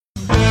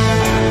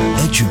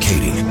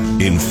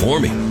Educating,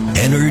 informing,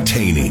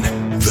 entertaining.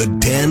 The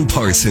Dan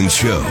Parsons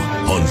Show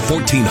on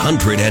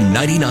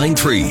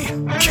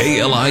 1499.3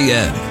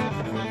 KLIN.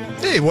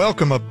 Hey,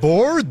 welcome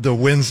aboard the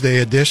Wednesday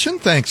edition.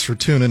 Thanks for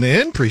tuning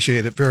in.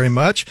 Appreciate it very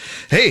much.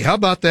 Hey, how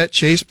about that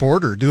Chase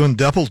Porter doing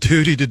double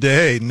duty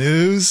today?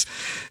 News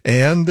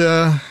and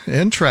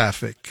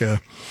traffic.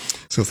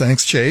 So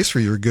thanks, Chase, for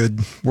your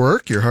good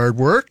work, your hard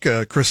work.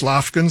 Chris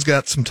Lofgren's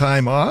got some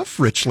time off,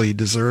 richly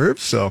deserved.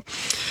 So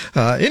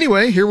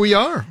anyway, here we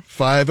are,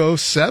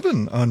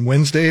 5:07 on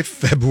Wednesday,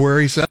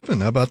 February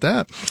 7. How about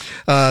that?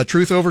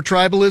 Truth over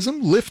tribalism,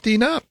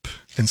 lifting up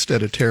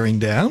instead of tearing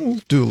down.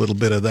 We'll do a little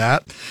bit of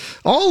that,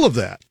 all of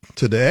that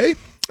today.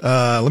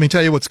 Let me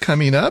tell you what's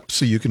coming up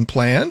so you can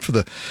plan for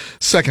the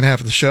second half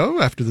of the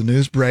show after the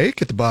news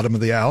break at the bottom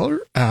of the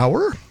hour.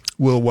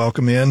 We'll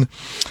welcome in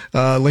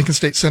Lincoln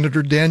State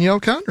Senator Danielle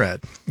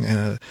Conrad.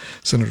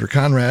 Senator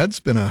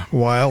Conrad's been a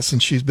while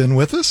since she's been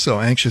with us,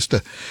 so anxious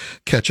to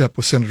catch up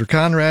with Senator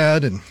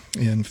Conrad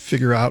and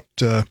figure out,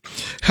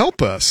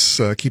 help us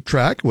keep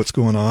track of what's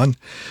going on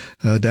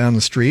down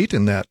the street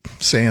in that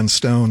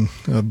sandstone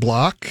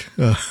block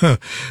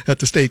at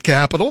the state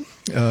capitol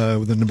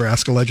with the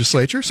Nebraska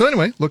legislature. So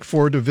anyway, look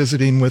forward to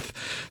visiting with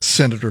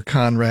Senator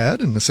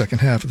Conrad in the second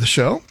half of the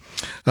show.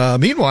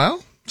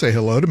 Meanwhile, say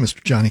hello to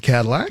Mr. Johnny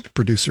Cadillac,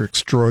 producer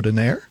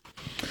extraordinaire.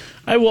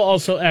 I will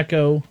also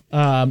echo,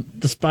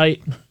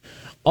 despite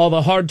all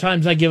the hard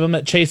times I give him,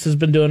 that Chase has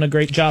been doing a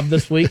great job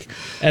this week.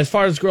 As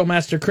far as Grill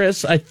Master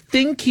Chris, I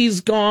think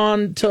he's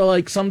gone till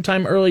like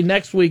sometime early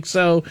next week.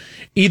 So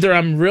either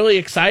I'm really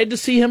excited to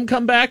see him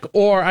come back,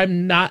 or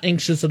I'm not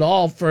anxious at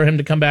all for him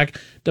to come back,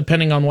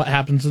 depending on what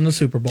happens in the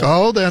Super Bowl.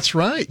 Oh, that's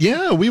right.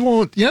 Yeah, we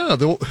won't. Yeah,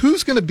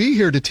 who's going to be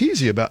here to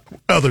tease you about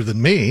other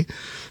than me?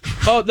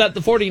 Oh, that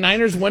the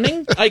 49ers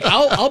winning? Like,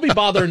 I'll be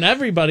bothering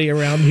everybody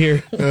around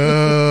here.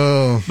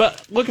 Oh.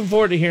 But looking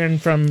forward to hearing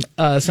from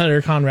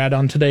Senator Conrad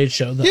on today's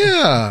show, though.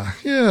 Yeah.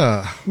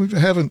 We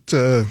haven't.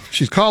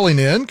 She's calling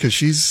in because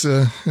she's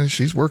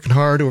working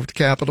hard over at the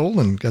Capitol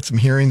and got some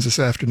hearings this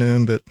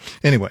afternoon. But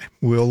anyway,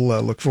 we'll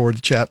look forward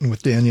to chatting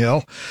with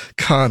Danielle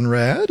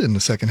Conrad in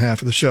the second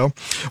half of the show.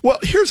 Well,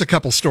 here's a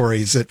couple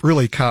stories that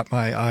really caught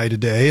my eye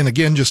today. And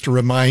again, just to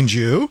remind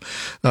you,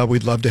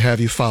 we'd love to have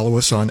you follow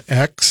us on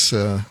X,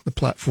 the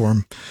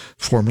platform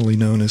formerly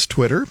known as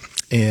Twitter,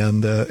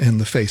 and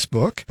the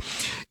Facebook.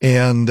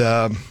 And,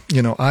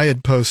 I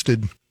had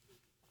posted,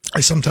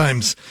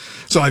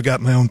 so I've got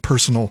my own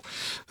personal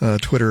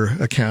Twitter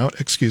account,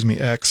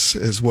 X,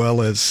 as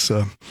well as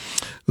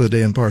the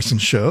Dan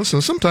Parsons Show.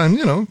 So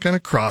sometimes, kind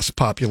of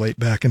cross-populate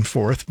back and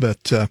forth.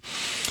 But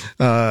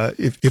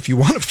if you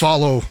want to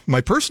follow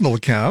my personal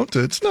account,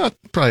 it's not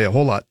probably a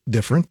whole lot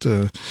different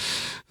than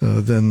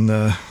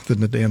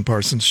the Dan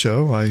Parsons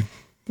Show.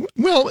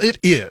 Well, it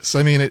is.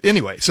 I mean,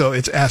 anyway, so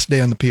it's Ask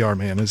Dan the PR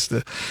Man is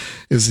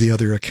the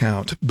other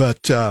account.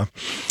 But, so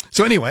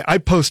anyway, I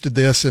posted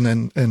this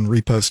and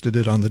reposted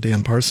it on the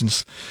Dan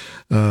Parsons,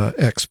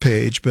 X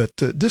page. But,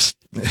 this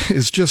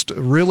is just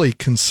really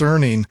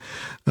concerning,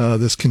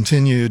 this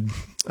continued,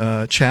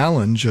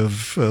 challenge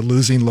of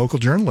losing local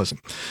journalism.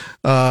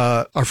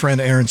 Our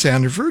friend Aaron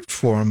Sanderford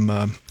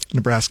from,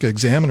 Nebraska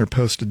Examiner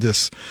posted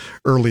this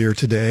earlier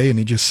today, and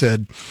he just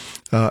said,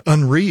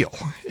 unreal.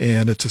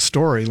 And it's a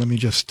story. Let me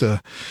just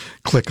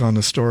click on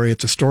the story.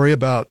 It's a story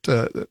about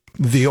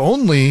the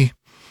only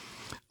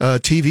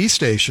TV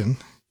station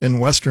in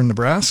western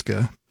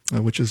Nebraska,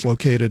 which is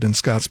located in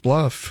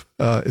Scottsbluff,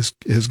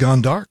 has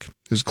gone dark,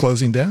 is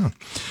closing down.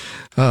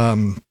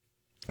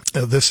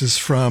 This is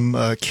from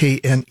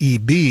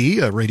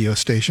KNEB, a radio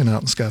station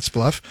out in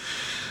Scottsbluff,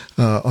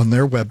 on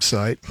their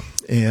website.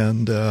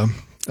 And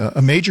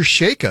a major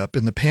shakeup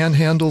in the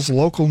Panhandle's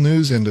local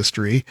news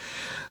industry.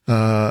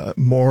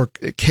 More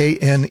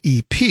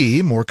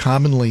KNEP, more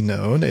commonly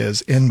known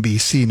as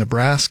NBC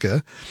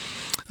Nebraska,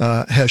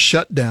 has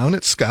shut down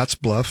its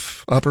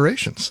Scottsbluff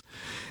operations.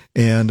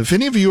 And if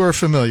any of you are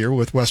familiar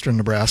with western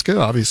Nebraska,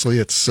 obviously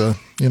it's,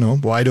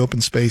 wide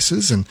open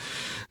spaces and,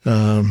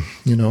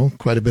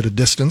 quite a bit of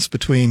distance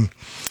between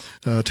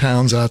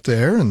towns out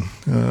there. And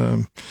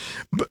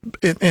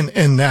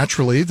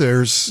naturally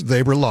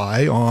they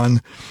rely on,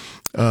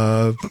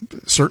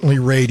 certainly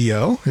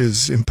radio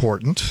is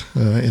important,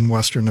 in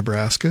western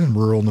Nebraska and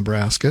rural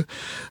Nebraska,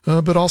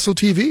 but also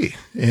TV.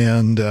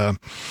 And,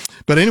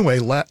 but anyway,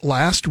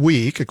 last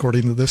week,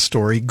 according to this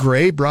story,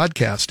 Gray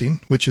Broadcasting,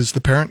 which is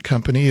the parent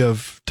company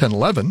of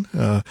 1011,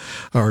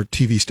 our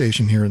TV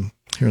station here in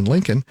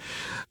Lincoln,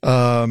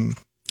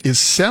 is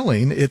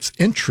selling its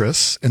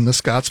interests in the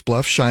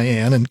Scottsbluff,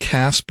 Cheyenne, and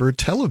Casper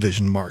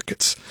television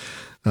markets,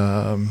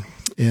 in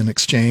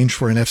exchange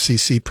for an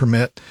FCC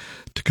permit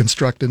to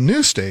construct a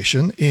news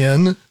station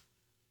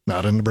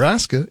not in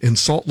Nebraska, in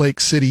Salt Lake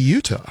City,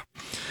 Utah.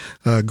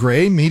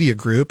 Gray Media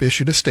Group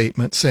issued a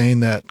statement saying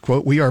that,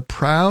 quote, "We are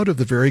proud of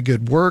the very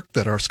good work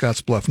that our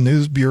Scottsbluff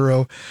News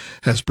Bureau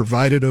has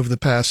provided over the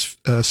past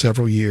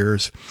several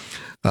years.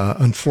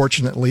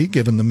 Unfortunately,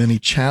 given the many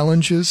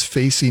challenges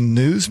facing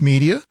news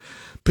media,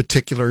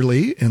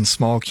 particularly in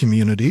small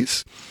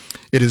communities.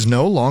 It is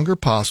no longer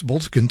possible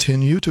to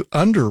continue to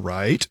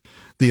underwrite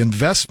the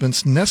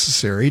investments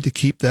necessary to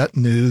keep that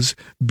news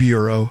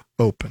bureau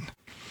open.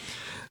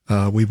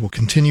 We will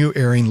continue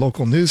airing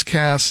local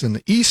newscasts in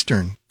the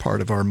eastern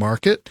part of our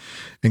market,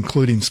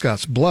 including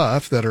Scotts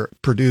Bluff, that are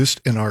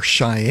produced in our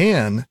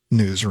Cheyenne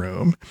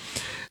newsroom.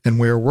 And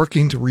we're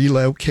working to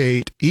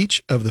relocate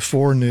each of the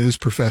 4 news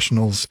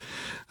professionals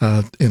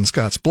in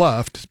Scotts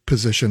Bluff to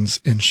positions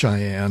in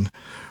Cheyenne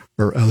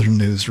or other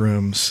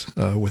newsrooms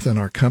within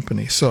our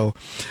company. So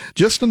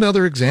just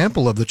another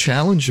example of the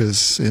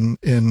challenges in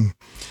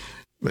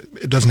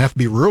it doesn't have to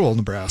be rural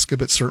Nebraska,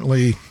 but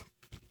certainly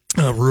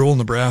rural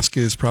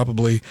Nebraska is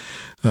probably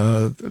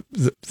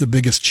the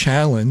biggest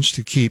challenge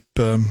to keep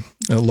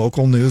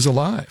local news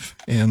alive.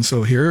 And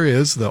so here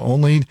is the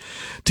only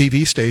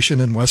TV station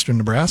in western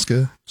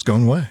Nebraska is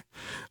going away.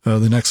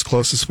 The next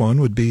closest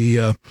one would be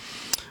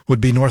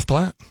North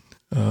Platte.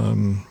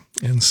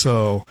 And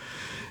so,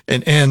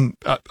 and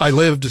I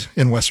lived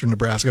in western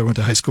Nebraska. I went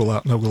to high school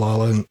out in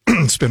Ogallala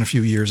and spent a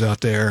few years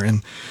out there.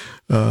 And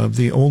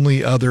the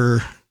only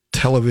other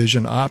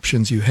television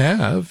options you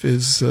have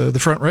is the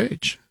Front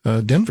Range,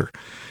 Denver.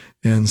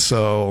 And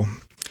so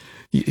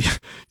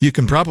you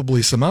can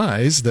probably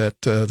surmise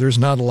that there's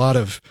not a lot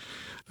of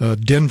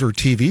Denver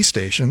TV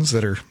stations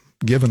that are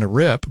given a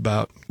rip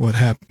about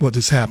what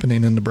is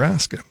happening in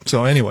Nebraska.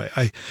 So anyway,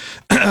 I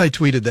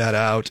tweeted that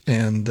out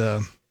and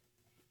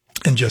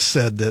just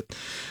said that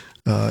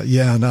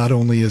not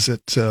only is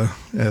it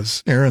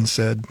as Aaron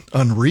said,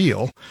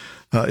 unreal,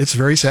 it's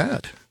very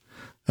sad.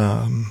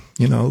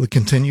 The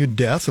continued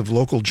death of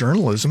local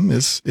journalism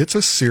it's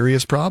a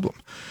serious problem.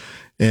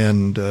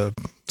 And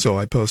so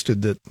I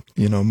posted that,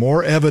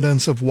 more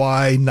evidence of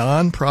why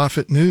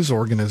nonprofit news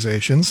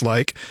organizations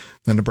like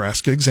the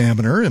Nebraska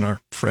Examiner and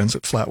our friends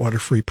at Flatwater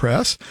Free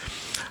Press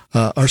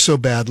are so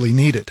badly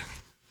needed.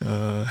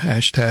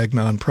 Hashtag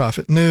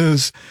nonprofit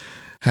news,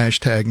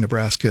 hashtag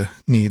Nebraska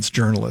needs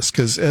journalists.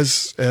 Because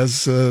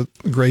as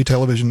Gray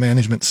Television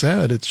Management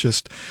said, it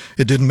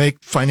didn't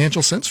make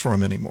financial sense for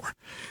them anymore.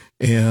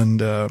 And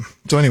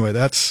so anyway,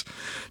 that's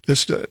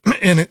just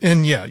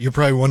and you're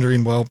probably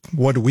wondering, well,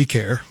 what do we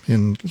care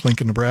in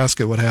Lincoln,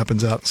 Nebraska? What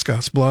happens out in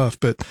Scotts Bluff?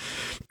 But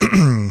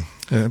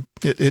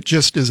it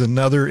just is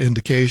another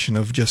indication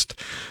of just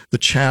the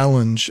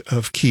challenge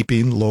of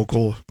keeping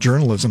local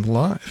journalism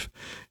alive.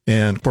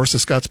 And of course, the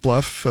Scotts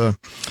Bluff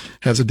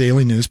has a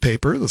daily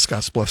newspaper, the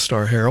Scotts Bluff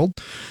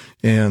Star-Herald,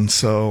 and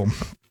so.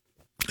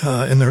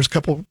 And there's a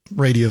couple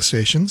radio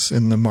stations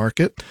in the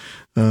market.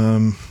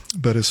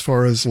 But as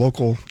far as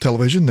local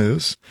television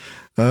news,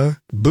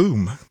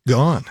 boom,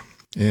 gone.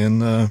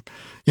 And, and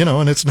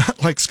it's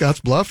not like Scotts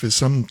Bluff is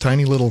some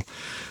tiny little,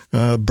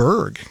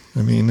 burg.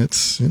 I mean,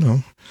 it's,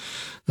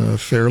 a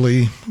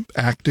fairly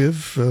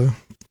active,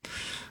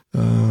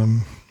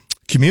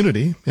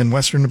 community in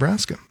western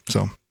Nebraska.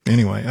 So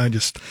anyway, I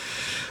just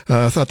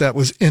thought that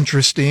was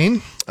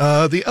interesting.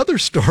 The other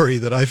story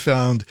that I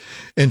found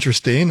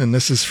interesting, and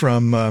this is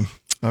from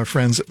our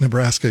friends at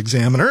Nebraska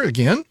Examiner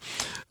again,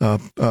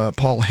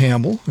 Paul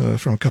Hamill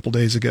from a couple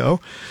days ago.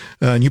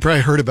 And you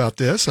probably heard about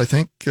this. I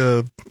think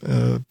the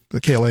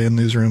KLAN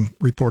newsroom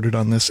reported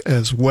on this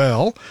as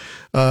well.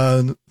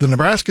 The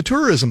Nebraska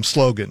tourism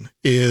slogan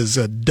is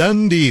a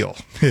done deal.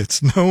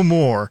 It's no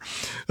more.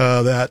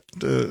 That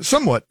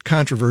somewhat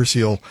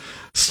controversial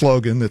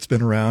slogan that's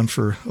been around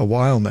for a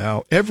while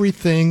now.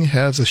 Everything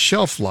has a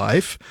shelf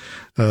life,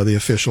 the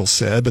official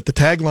said, but the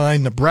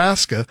tagline,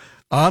 Nebraska,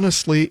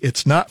 honestly,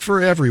 it's not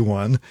for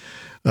everyone,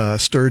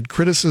 stirred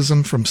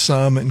criticism from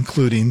some,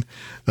 including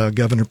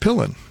Governor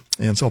Pillen.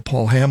 And so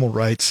Paul Hamill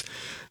writes,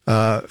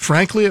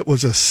 frankly, it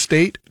was a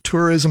state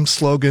tourism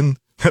slogan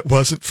that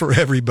wasn't for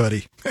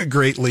everybody. A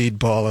great lead,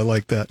 Paul. I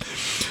like that.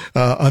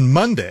 On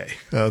Monday,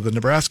 the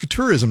Nebraska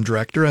tourism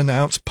director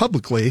announced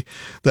publicly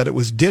that it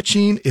was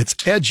ditching its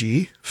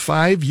edgy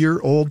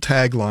 5-year-old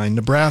tagline,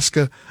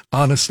 Nebraska,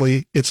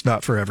 honestly, it's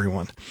not for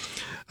everyone.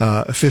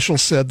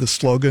 Officials said the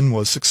slogan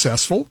was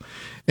successful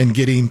in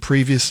getting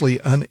previously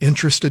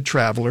uninterested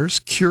travelers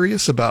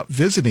curious about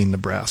visiting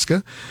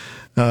Nebraska,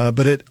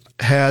 but it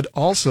had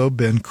also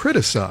been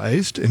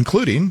criticized,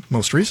 including,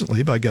 most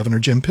recently, by Governor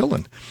Jim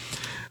Pillen,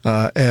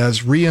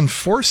 as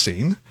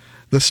reinforcing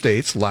the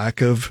state's lack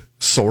of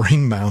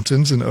soaring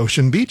mountains and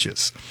ocean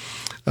beaches.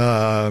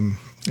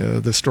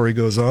 The story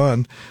goes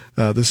on.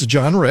 This is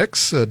John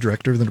Ricks,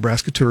 director of the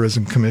Nebraska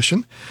Tourism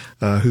Commission,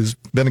 who's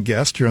been a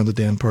guest here on the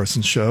Dan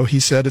Parsons Show. He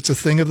said it's a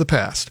thing of the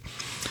past.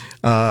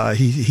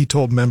 He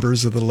told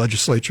members of the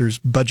legislature's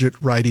Budget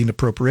Writing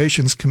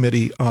Appropriations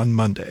Committee on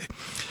Monday.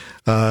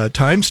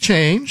 Times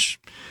change.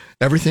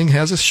 Everything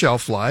has a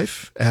shelf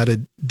life,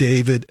 added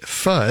David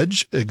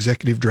Fudge,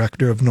 executive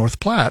director of North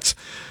Platte's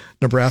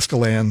Nebraska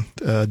Land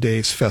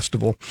Days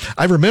Festival.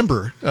 I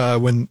remember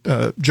when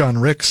John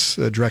Ricks,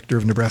 director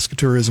of Nebraska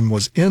Tourism,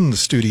 was in the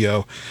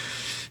studio.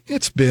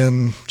 It's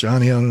been,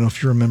 Johnny, I don't know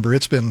if you remember,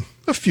 it's been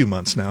a few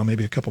months now,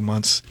 maybe a couple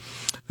months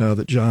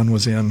that John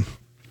was in.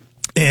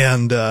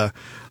 And I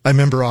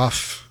remember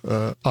off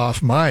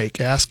mic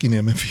asking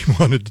him if he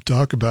wanted to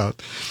talk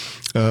about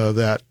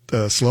that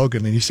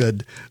slogan, and he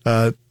said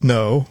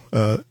no,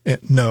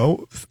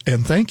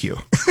 and thank you.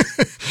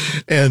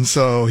 And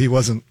so he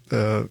wasn't,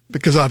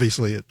 because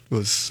obviously it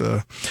was,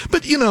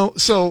 but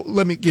so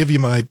let me give you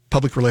my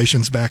public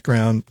relations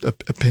background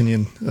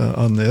opinion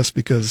on this,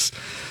 because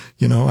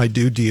I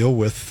do deal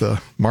with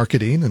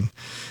marketing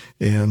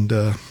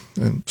and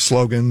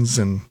slogans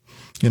and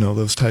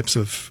those types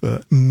of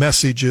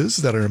messages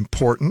that are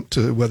important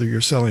to whether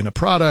you're selling a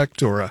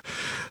product or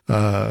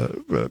a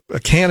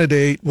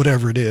candidate,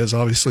 whatever it is.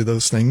 Obviously,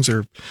 those things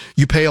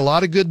you pay a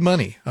lot of good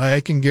money. I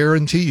can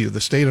guarantee you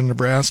the state of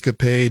Nebraska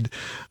paid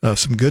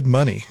some good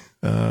money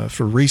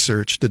for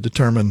research to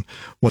determine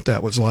what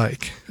that was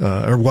like,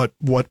 or what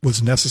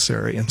was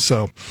necessary. And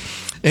so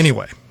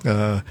anyway,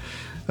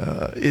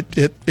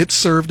 it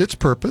served its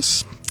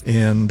purpose.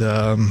 And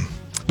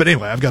but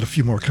anyway, I've got a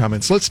few more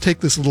comments. Let's take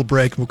this little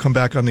break. We'll come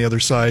back on the other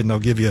side, and I'll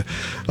give you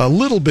a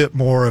little bit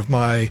more of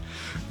my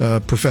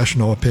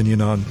professional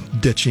opinion on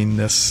ditching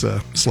this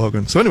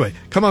slogan. So anyway,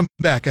 come on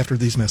back after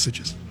these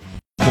messages.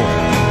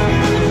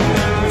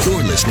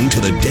 You're listening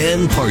to the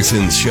Dan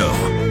Parsons Show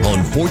on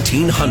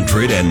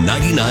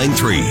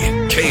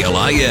 1499.3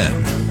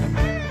 KLIN.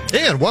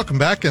 And welcome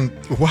back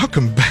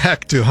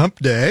to Hump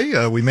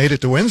Day. We made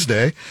it to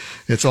Wednesday.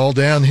 It's all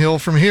downhill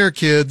from here,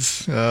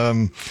 kids.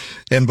 And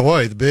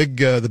boy,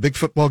 the big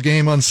football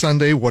game on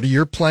Sunday. What are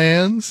your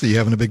plans? Are you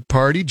having a big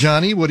party?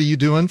 Johnny, what are you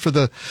doing for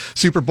the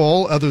Super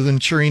Bowl other than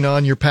cheering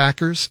on your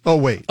Packers? Oh,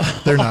 wait,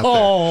 they're not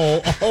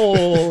there.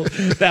 Oh,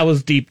 that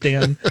was deep,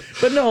 Dan.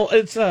 But no,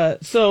 it's,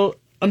 so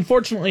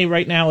unfortunately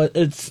right now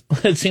it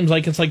seems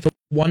like it's like the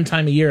one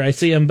time a year I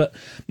see him, but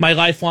my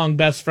lifelong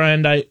best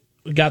friend, I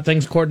got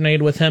things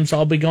coordinated with him, so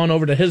I'll be going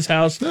over to his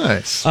house.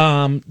 Nice.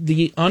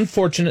 The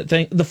fortunate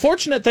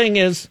thing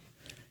is,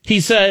 he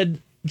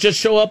said, just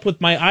show up with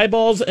my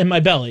eyeballs and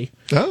my belly.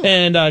 Oh.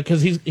 And,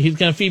 cause he's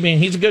going to feed me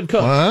and he's a good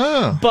cook.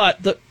 Wow.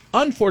 But the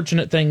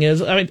unfortunate thing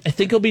is, I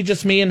think it'll be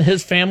just me and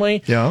his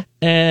family. Yeah.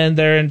 And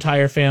their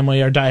entire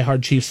family are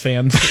diehard Chiefs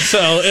fans. So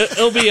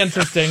it'll be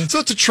interesting. So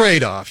it's a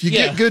trade-off. You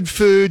get good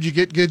food, you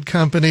get good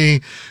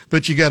company,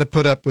 but you got to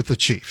put up with the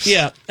Chiefs.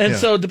 Yeah. And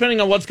so depending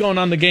on what's going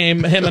on in the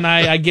game, him and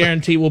I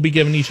guarantee we'll be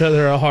giving each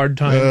other a hard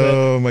time.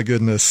 Oh, my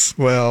goodness.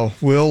 Well,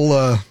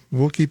 we'll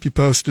keep you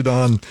posted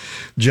on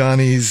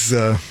Johnny's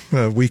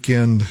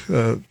weekend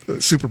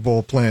Super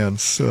Bowl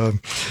plans.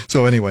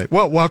 So anyway,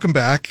 well, welcome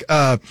back.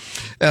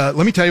 Let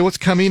me tell you what's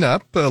coming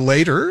up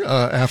later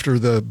after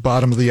the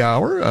bottom of the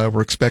hour. We're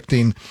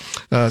expecting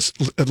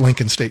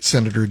Lincoln State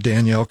Senator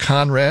Danielle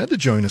Conrad to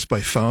join us by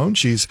phone.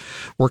 She's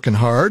working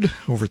hard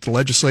over at the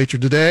legislature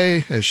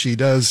today, as she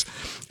does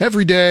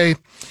every day.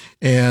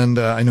 And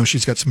I know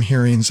she's got some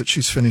hearings that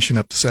she's finishing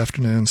up this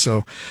afternoon,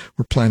 so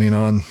we're planning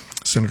on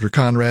Senator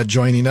Conrad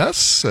joining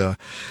us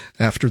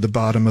after the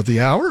bottom of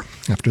the hour,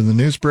 after the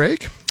news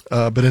break.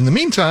 But in the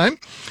meantime,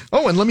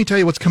 and let me tell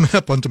you what's coming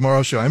up on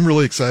tomorrow's show. I'm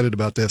really excited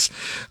about this.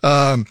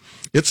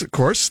 It's, of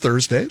course,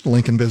 Thursday, the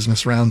Lincoln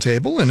Business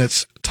Roundtable, and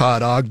it's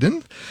Todd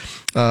Ogden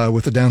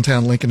with the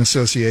Downtown Lincoln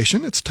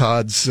Association. It's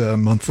Todd's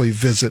monthly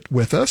visit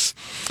with us.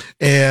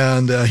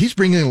 And he's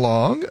bringing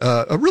along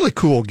a really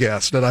cool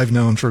guest that I've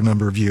known for a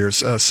number of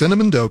years,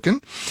 Cinnamon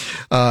Doken.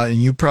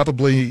 And you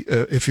probably,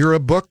 if you're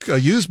a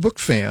used book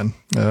fan,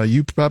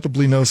 you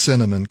probably know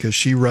Cinnamon because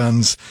she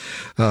runs,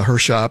 her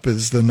shop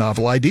is the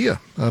Novel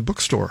Idea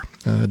bookstore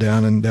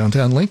down in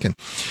downtown Lincoln.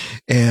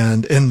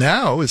 And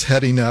now is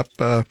heading up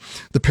the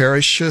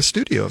Parish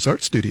Studios,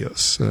 art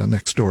studios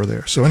next door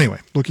there. So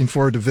anyway, looking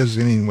forward to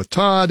visiting with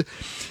Todd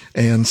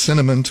and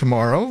Cinnamon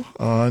tomorrow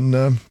on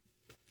the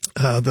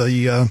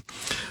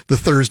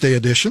Thursday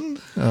edition.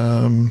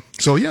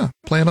 So yeah,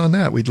 plan on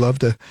that. We'd love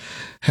to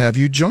have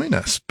you join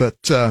us.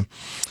 But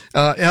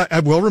I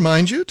will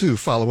remind you to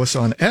follow us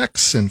on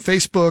X and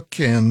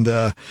Facebook,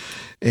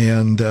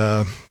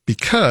 and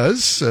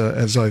because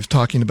as I was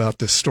talking about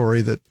this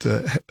story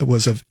that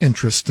was of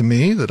interest to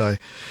me that I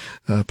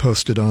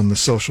posted on the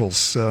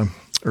socials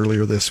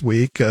earlier this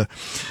week,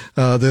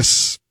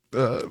 this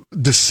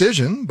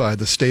decision by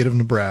the state of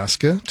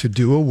Nebraska to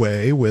do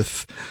away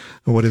with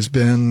what has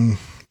been,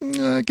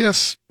 I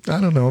guess,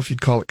 I don't know if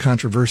you'd call it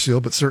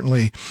controversial, but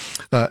certainly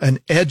an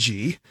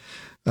edgy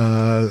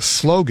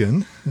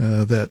slogan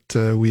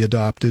that we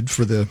adopted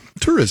for the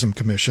Tourism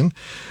Commission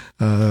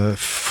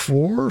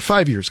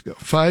 5 years ago.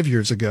 5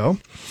 years ago,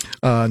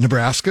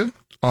 Nebraska,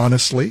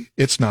 honestly,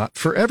 it's not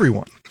for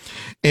everyone.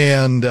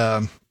 And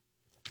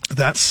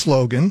that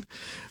slogan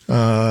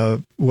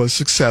was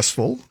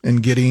successful in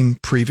getting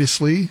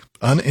previously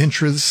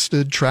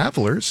uninterested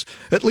travelers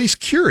at least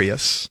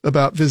curious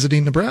about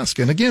visiting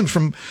Nebraska. And again,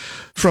 from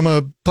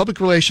a public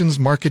relations,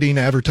 marketing,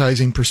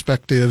 advertising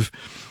perspective,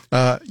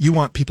 you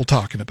want people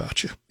talking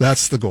about you.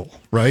 That's the goal,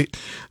 right?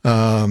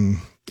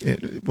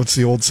 what's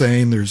the old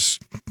saying? There's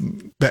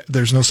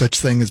no such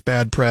thing as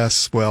bad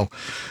press. Well,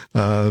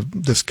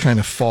 this kind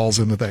of falls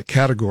into that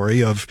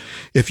category of,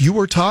 if you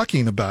were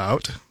talking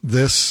about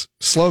this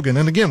slogan,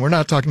 and again, we're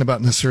not talking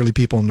about necessarily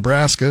people in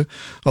Nebraska,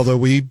 although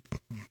we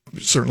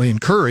certainly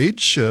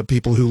encourage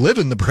people who live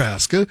in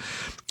Nebraska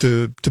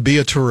to be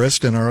a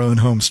tourist in our own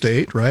home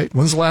state, right?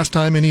 When's the last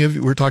time any of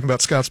you, we were talking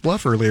about Scotts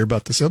Bluff earlier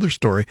about this other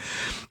story.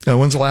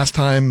 When's the last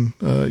time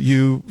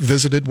you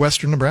visited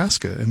western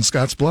Nebraska and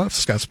Scotts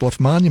Bluff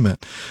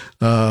Monument?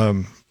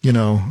 I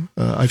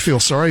feel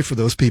sorry for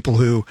those people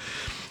who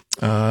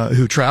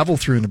travel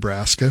through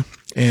Nebraska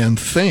and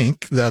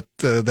think that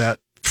that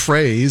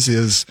phrase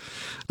is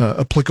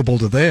applicable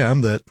to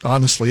them, that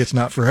honestly it's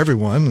not for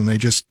everyone, and they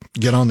just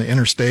get on the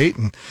interstate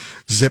and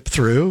zip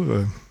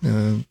through,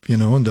 and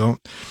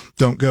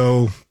don't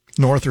go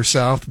north or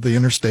south of the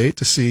interstate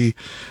to see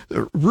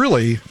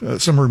really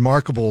some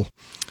remarkable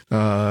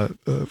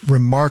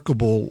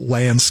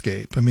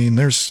landscape. I mean,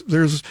 there's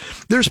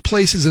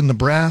places in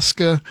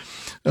Nebraska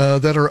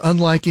that are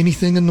unlike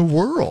anything in the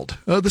world.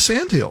 The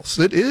Sandhills.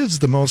 It is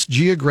the most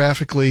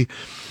geographically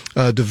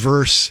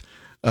diverse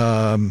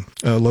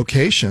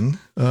location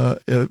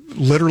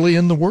literally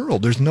in the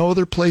world. There's no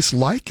other place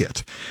like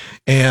it.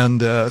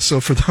 And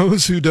so for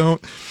those who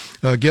don't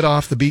get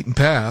off the beaten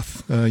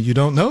path, you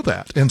don't know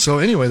that. And so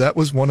anyway, that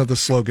was one of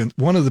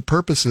the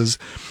purposes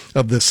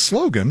of this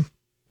slogan.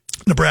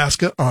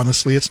 Nebraska,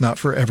 honestly, it's not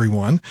for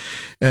everyone,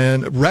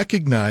 and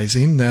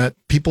recognizing that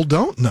people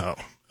don't know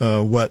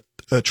what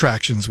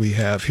attractions we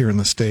have here in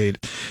the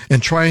state,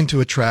 and trying to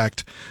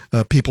attract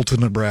people to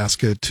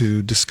Nebraska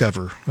to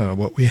discover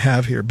what we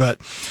have here. But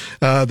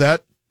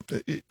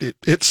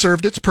it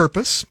served its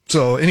purpose.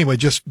 So anyway,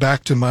 just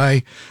back to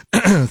my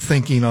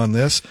thinking on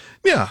this.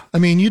 Yeah, I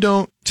mean, you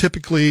don't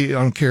typically,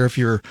 I don't care if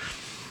you're,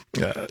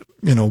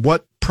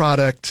 what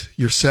product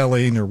you're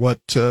selling or what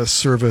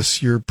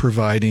service you're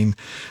providing,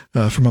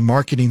 from a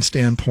marketing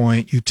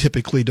standpoint, you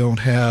typically don't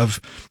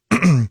have,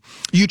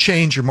 you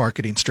change your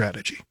marketing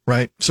strategy,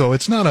 right? So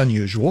it's not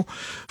unusual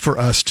for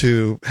us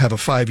to have a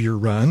 5-year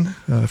run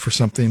for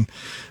something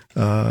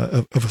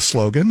of a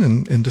slogan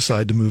and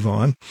decide to move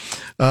on.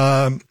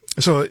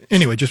 So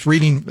anyway, just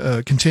reading,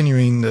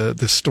 continuing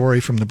the story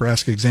from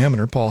Nebraska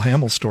Examiner, Paul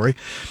Hamill's story.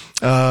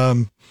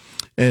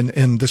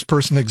 And this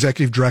person,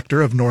 executive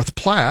director of North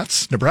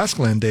Platte's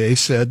Nebraska Land Day,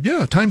 said,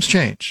 yeah, times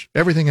change.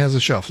 Everything has a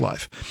shelf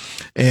life.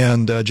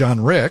 And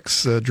John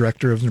Ricks,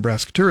 director of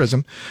Nebraska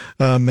Tourism,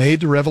 made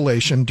the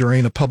revelation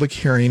during a public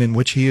hearing in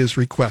which he is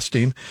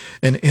requesting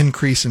an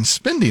increase in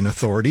spending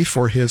authority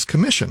for his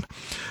commission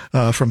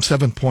from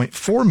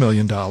 $7.4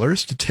 million to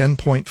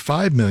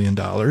 $10.5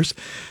 million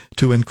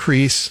to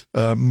increase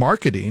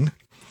marketing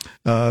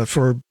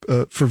for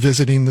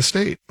visiting the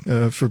state,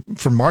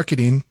 for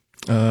marketing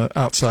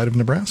outside of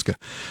Nebraska.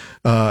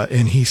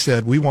 And he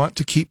said, we want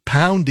to keep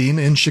pounding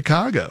in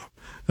Chicago,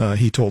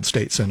 he told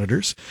state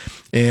senators.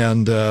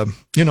 And,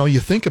 you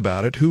think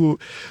about it, who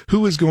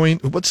is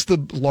what's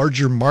the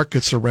larger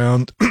markets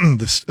around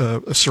this,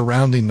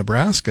 surrounding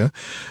Nebraska,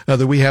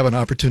 that we have an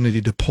opportunity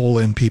to pull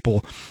in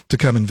people to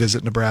come and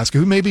visit Nebraska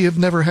who maybe have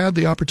never had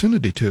the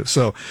opportunity to.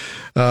 So,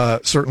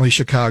 certainly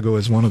Chicago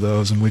is one of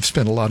those. And we've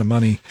spent a lot of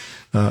money,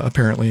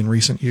 apparently in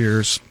recent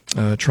years,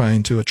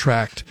 trying to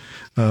attract,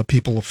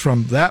 people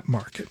from that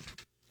market.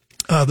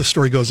 The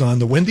story goes on.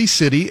 The Windy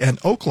City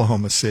and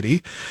Oklahoma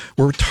City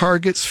were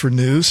targets for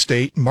new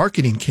state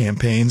marketing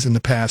campaigns in the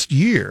past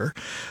year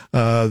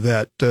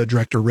that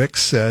Director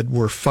Ricks said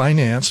were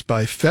financed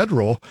by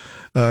federal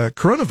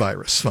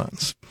coronavirus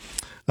funds.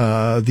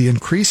 The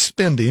increased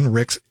spending,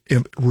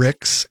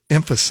 Ricks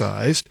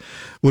emphasized,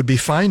 would be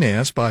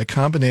financed by a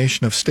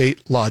combination of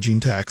state lodging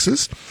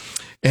taxes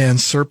and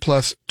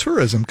surplus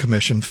tourism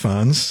commission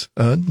funds,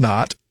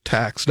 not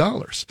tax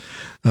dollars.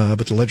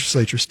 But the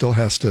legislature still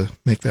has to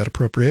make that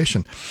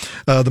appropriation.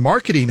 The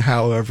marketing,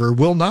 however,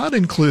 will not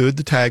include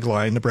the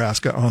tagline,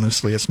 Nebraska,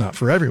 honestly, it's not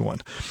for everyone.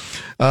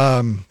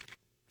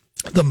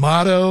 The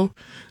motto,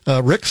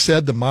 Rick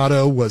said the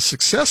motto was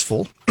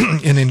successful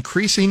in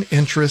increasing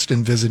interest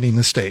in visiting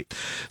the state,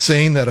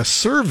 saying that a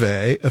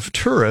survey of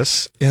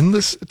tourists in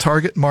this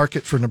target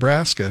market for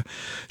Nebraska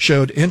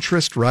showed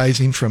interest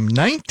rising from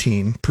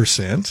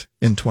 19%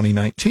 in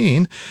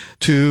 2019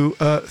 to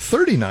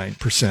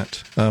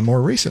 39%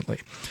 more recently.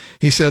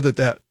 He said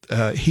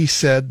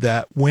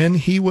that when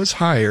he was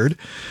hired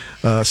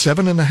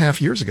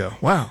 7.5 years ago,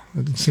 wow,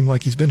 it didn't seem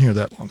like he's been here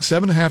that long,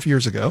 7.5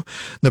 years ago,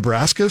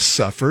 Nebraska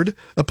suffered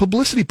a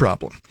publicity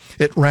problem.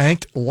 It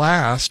ranked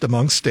last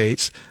among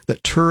states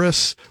that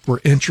tourists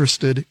were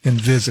interested in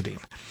visiting.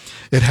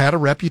 It had a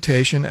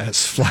reputation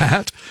as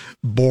flat,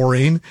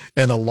 boring,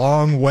 and a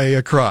long way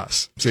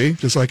across. See,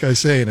 just like I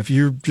say, and if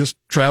you're just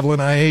traveling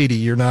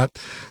I-80,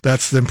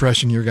 that's the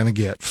impression you're going to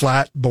get.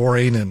 Flat,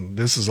 boring, and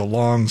this is a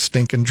long,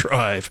 stinking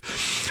drive.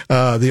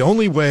 The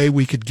only way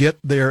we could get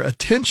their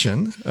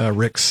attention,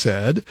 Rick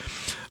said,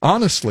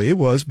 honestly,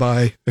 was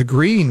by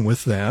agreeing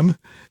with them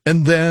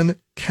and then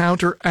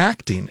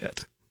counteracting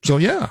it. So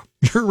yeah,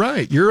 you're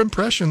right. Your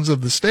impressions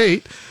of the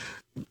state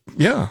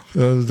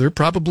they're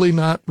probably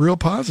not real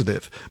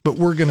positive, but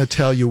we're going to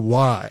tell you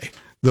why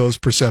those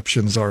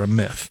perceptions are a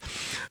myth.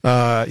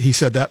 He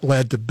said that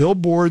led to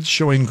billboards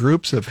showing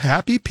groups of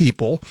happy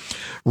people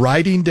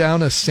riding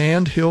down a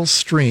sandhill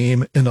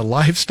stream in a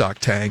livestock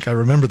tank. I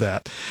remember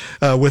that,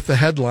 with the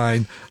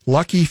headline,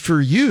 "Lucky for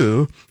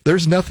you,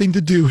 there's nothing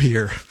to do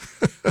here."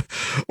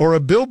 Or a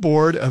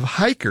billboard of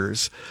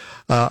hikers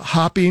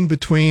hopping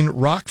between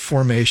rock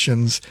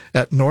formations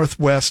at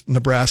Northwest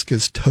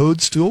Nebraska's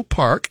Toadstool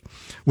Park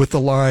with the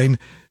line,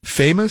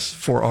 "Famous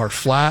for our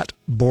flat,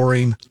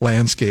 boring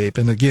landscape."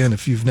 And again,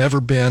 if you've never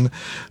been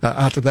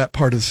out to that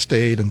part of the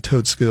state and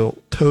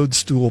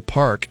Toadstool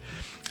Park,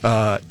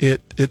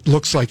 it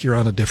looks like you're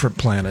on a different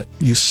planet.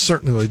 You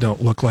certainly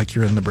don't look like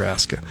you're in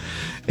Nebraska.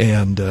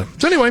 And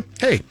so anyway,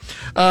 hey,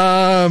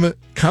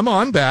 come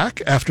on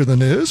back after the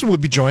news. We'll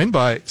be joined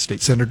by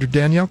State Senator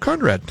Danielle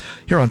Conrad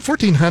here on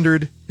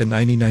 1400 and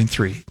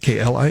 99.3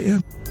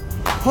 KLIN.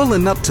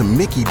 Pulling up to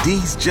Mickey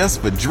D's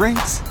just for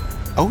drinks?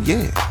 Oh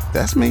yeah,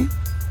 that's me.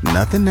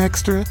 Nothing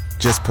extra,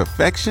 just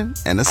perfection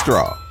and a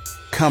straw.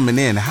 Coming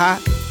in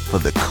hot for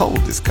the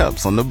coldest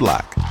cups on the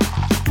block.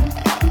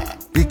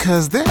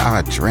 Because there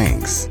are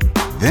drinks.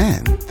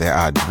 Then there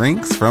are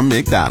drinks from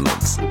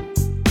McDonald's.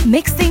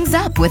 Mix things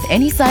up with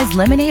any size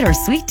lemonade or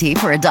sweet tea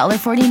for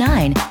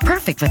 $1.49.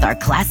 Perfect with our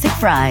classic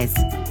fries.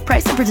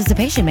 Price and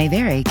participation may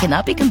vary.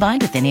 Cannot be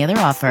combined with any other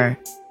offer.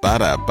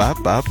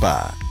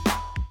 Ba-da-ba-ba-ba.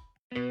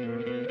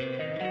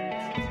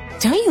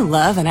 Don't you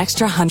love an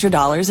extra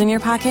 $100 in your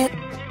pocket?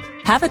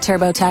 Have a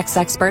TurboTax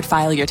expert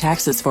file your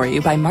taxes for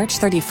you by March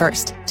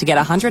 31st to get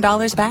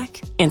 $100 back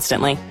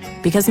instantly.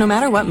 Because no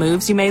matter what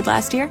moves you made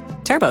last year,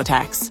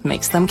 TurboTax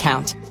makes them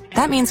count.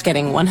 That means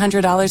getting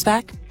 $100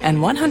 back and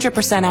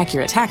 100%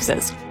 accurate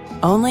taxes,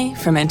 only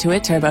from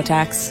Intuit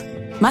TurboTax.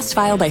 Must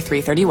file by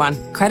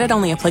 3/31. Credit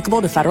only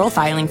applicable to federal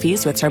filing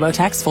fees with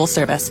TurboTax full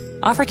service.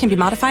 Offer can be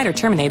modified or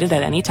terminated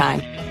at any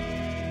time.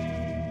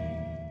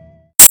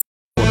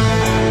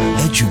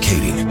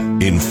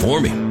 Educating,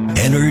 informing,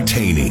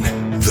 entertaining.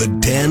 The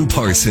Dan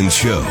Parsons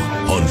Show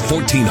on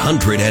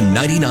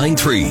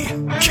 1499.3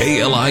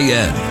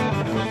 KLIN.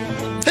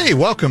 Hey,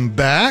 welcome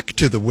back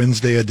to the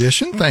Wednesday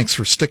edition. Thanks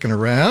for sticking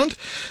around.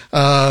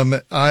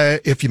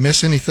 If you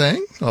miss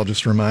anything, I'll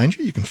just remind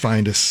you, you can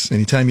find us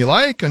anytime you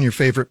like on your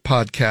favorite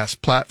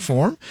podcast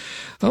platform,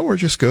 or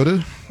just go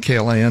to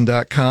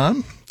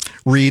KLIN.com.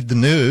 Read the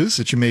news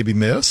that you maybe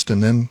missed,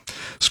 and then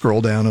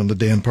scroll down on the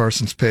Dan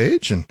Parsons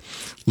page and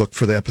look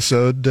for the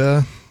episode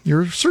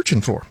you're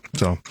searching for.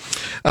 So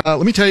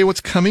let me tell you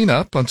what's coming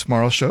up on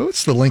tomorrow's show.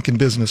 It's the Lincoln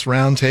Business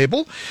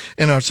Roundtable,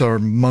 and it's our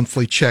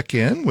monthly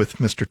check-in with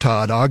Mr.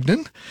 Todd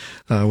Ogden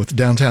with the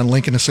Downtown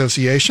Lincoln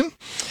Association.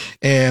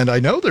 And I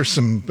know there's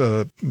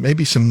some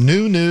maybe some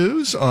new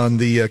news on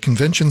the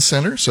convention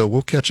center, so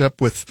we'll catch up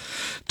with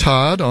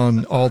Todd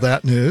on all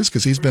that news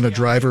because he's been a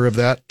driver of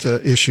that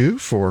issue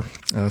for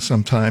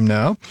some time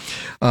now.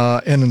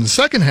 And in the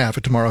second half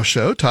of tomorrow's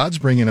show, Todd's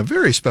bringing a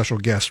very special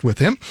guest with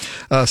him,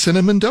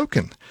 Cinnamon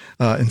Doken.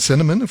 And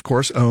Cinnamon, of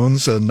course,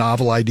 owns a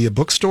Novel Idea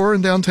bookstore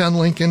in downtown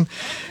Lincoln,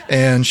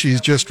 and she's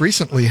just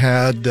recently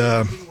had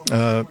an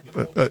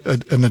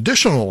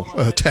additional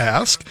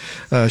task.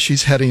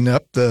 She's heading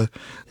up the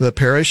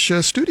parish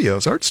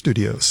studios, art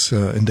studios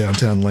in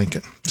downtown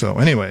Lincoln. So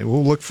anyway,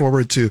 we'll look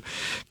forward to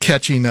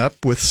catching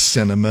up with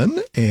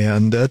Cinnamon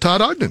and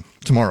Todd Ogden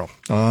tomorrow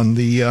on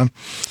the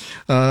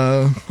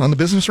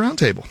Business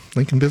Roundtable,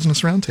 Lincoln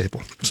Business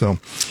Roundtable. So,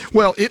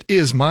 well, it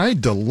is my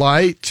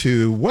delight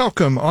to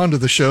welcome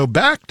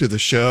back to the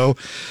show,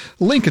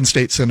 Lincoln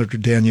State Senator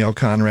Danielle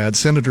Conrad.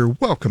 Senator,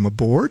 welcome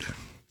aboard.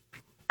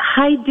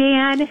 Hi,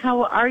 Dan.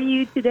 How are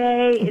you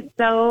today? It's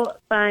so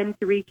fun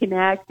to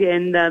reconnect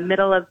in the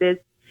middle of this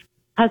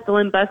hustle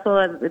and bustle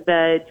of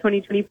the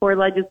 2024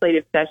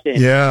 legislative session.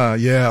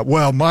 Yeah.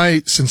 Well,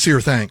 my sincere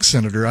thanks,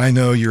 Senator. I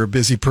know you're a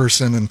busy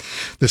person and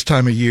this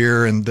time of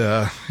year, and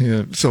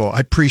so I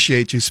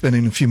appreciate you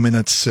spending a few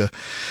minutes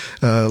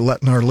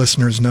letting our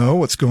listeners know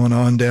what's going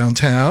on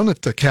downtown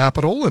at the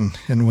Capitol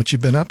and what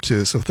you've been up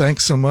to. So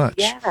thanks so much.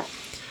 Yeah.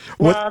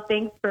 Well,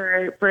 thanks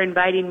for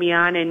inviting me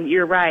on, and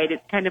you're right.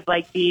 It's kind of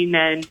like being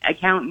an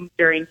accountant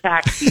during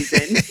tax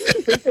season.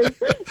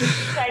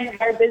 It's kind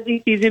of our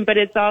busy season, but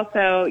it's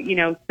also,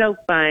 so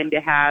fun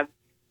to have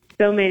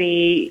so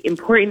many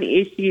important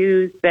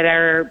issues that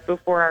are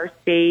before our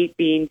state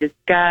being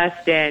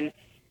discussed, and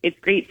it's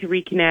great to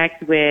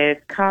reconnect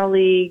with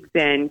colleagues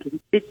and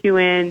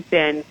constituents,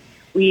 and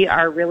we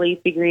are really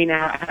figuring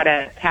out how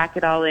to pack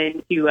it all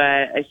into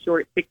a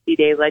short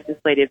 60-day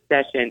legislative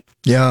session.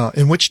 Yeah.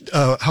 In which,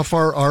 how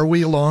far are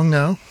we along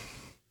now?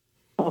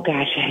 Oh,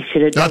 gosh, I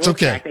should have That's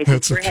okay. I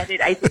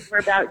think we're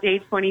about day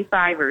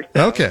 25 or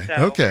so.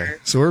 Okay.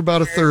 So we're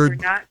about a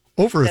third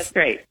That's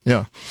right.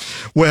 Yeah.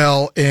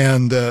 Well,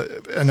 and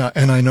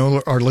I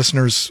know our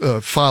listeners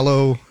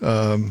follow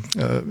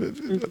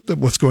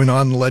what's going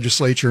on in the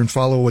legislature and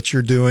follow what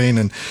you're doing,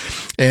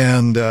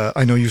 and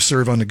I know you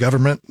serve on the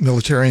government,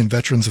 military, and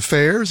Veterans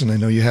Affairs, and I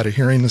know you had a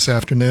hearing this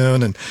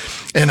afternoon,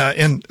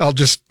 and I'll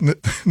just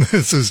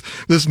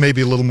this may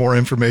be a little more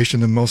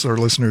information than most of our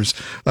listeners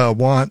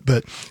want,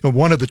 but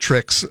one of the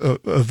tricks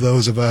of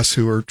those of us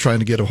who are trying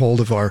to get a hold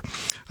of our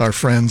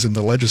friends in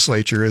the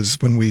legislature is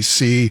when we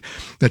see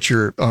that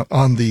you're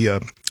on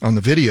the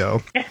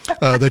video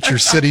that you're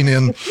sitting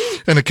in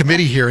a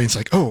committee hearing. It's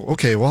like, oh,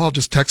 okay, well, I'll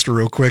just text her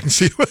real quick and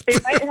see what they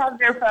might have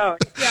their phone.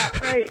 Yeah,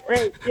 right.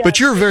 Yeah. But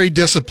you're very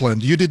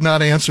disciplined. You did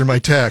not answer my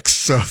text,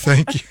 so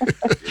thank you.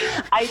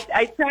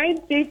 I try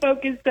and stay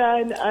focused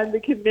on the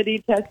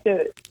committee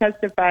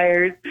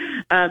testifiers,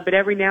 but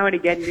every now and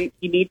again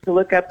you need to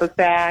look up a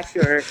fact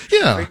or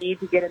need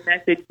to get a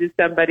message to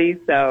somebody.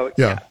 So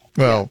yeah.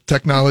 Well,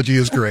 technology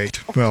is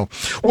great. Well,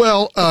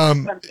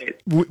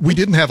 we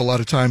didn't have a lot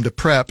of time to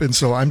prep, and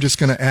so I'm just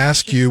going to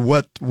ask you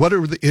what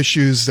are the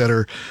issues that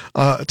are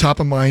top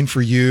of mind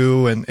for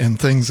you, and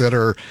things that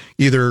are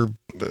either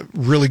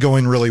really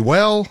going really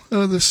well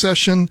this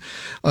session,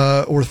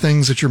 or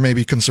things that you're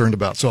maybe concerned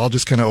about. So I'll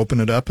just kind of open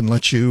it up and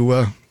let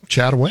you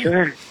chat away.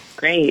 Sure.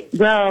 Great.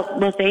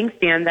 Well, thanks,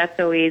 Dan. That's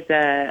always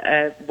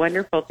a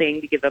wonderful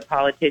thing to give a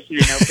politician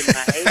an open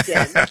mic,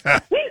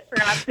 and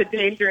perhaps a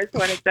dangerous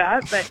one at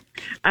that. But,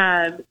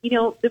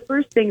 the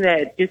first thing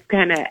that just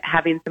kind of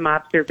having some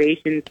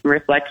observations, some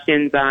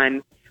reflections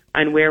on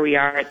where we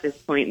are at this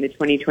point in the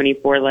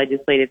 2024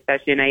 legislative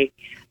session, I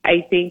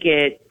think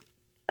it's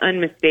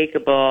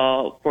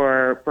unmistakable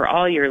for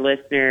all your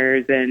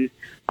listeners and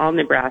all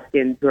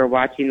Nebraskans who are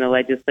watching the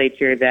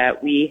legislature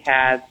that we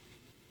have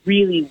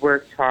really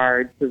worked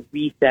hard to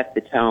reset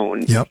the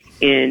tone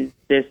in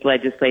this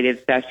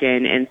legislative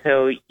session. And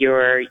so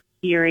you're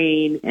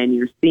hearing and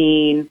you're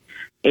seeing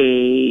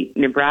a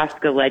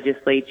Nebraska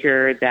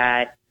legislature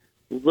that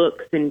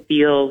looks and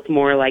feels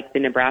more like the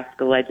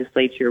Nebraska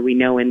legislature we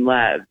know and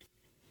love.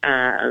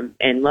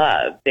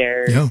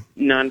 There's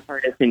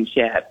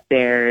nonpartisanship,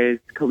 there's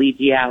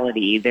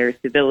collegiality, there's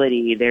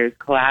civility, there's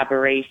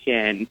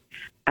collaboration.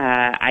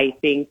 I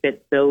think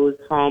that those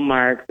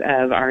hallmarks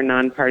of our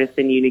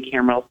nonpartisan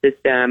unicameral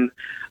system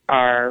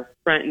are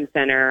front and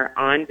center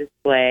on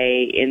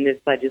display in this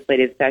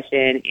legislative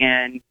session.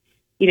 And,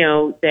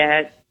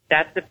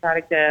 that's the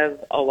product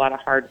of a lot of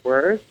hard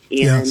work,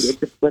 and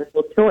it's a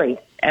political choice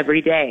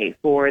every day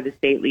for the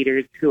state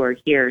leaders who are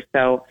here.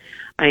 So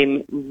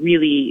I'm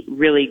really,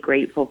 really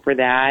grateful for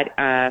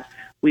that.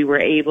 We were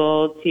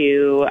able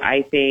to,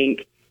 I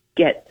think,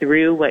 get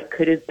through what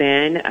could have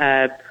been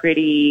a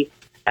pretty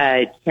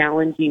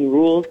challenging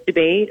rules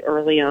debate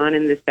early on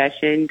in the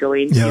session,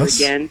 going through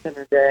again some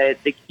of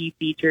the key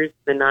features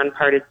of the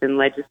nonpartisan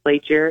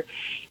legislature,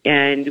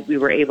 and we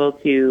were able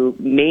to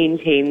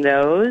maintain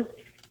those,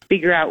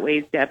 figure out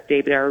ways to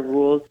update our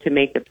rules to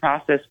make the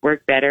process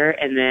work better,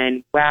 and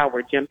then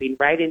we're jumping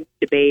right into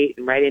debate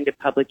and right into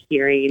public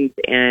hearings,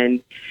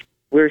 and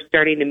we're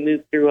starting to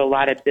move through a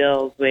lot of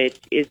bills, which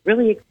is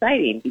really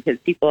exciting because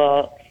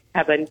people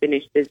have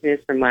unfinished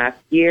business from last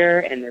year,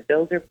 and their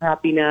bills are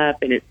popping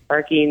up, and it's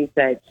sparking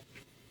such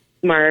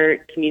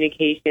smart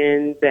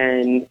communications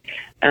and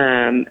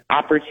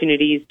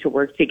opportunities to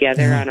work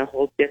together on a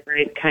whole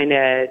different kind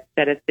of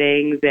set of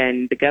things.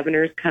 And the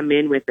governor's come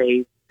in with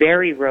a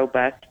very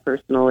robust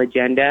personal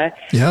agenda.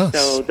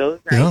 So those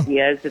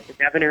ideas that the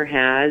governor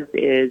has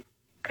is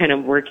kind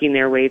of working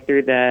their way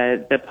through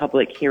the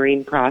public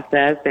hearing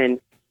process.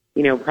 And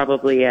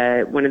probably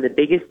one of the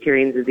biggest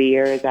hearings of the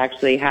year is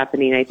actually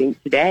happening, I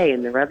think, today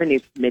in the Revenue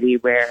Committee,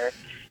 where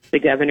the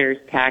governor's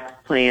tax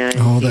plan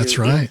to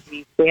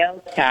increase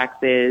sales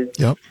taxes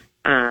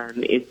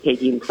is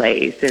taking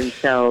place. And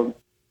so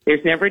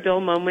there's never a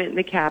dull moment in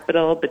the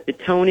Capitol, but the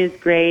tone is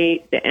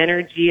great, the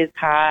energy is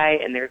high,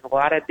 and there's a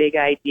lot of big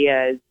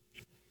ideas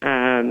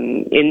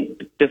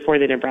before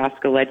the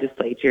Nebraska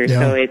legislature.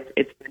 So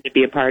it's fun to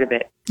be a part of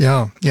it.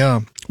 Yeah.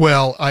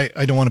 Well, I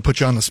don't want to put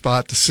you on the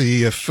spot to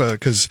see if,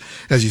 because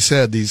as you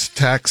said, these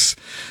tax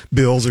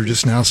bills are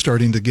just now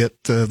starting to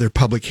get their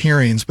public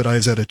hearings. But I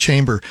was at a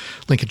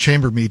Lincoln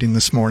Chamber meeting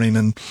this morning,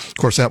 and of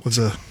course that was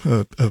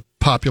a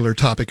popular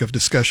topic of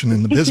discussion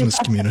in the business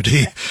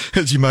community,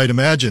 as you might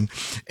imagine.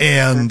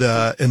 And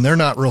they're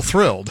not real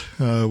thrilled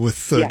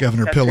with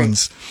Governor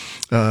Pillen's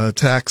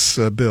tax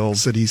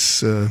bills that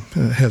he's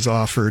has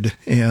offered.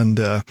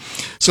 And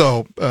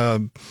so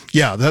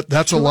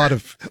that's a lot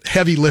of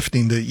heavy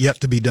lifting yet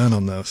to be done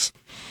on this.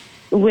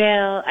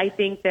 Well, I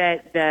think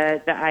that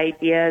the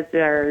ideas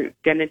are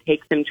going to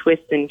take some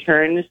twists and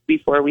turns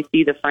before we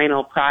see the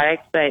final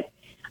product. But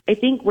I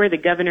think where the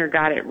governor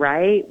got it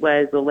right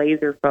was the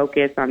laser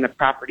focus on the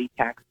property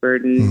tax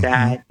burden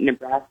that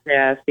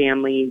Nebraska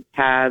families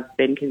have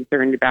been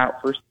concerned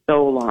about for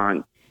so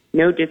long.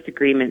 No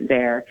disagreement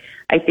there.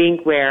 I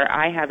think where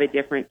I have a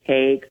different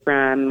take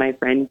from my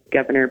friend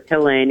Governor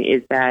Pillen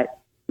is that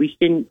we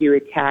shouldn't do a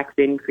tax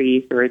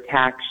increase or a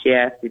tax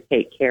shift to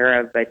take care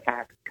of a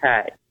tax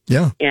cut.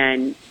 Yeah.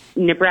 And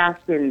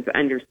Nebraskans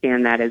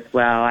understand that as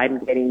well.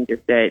 I'm getting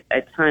just a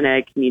ton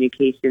of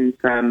communications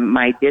from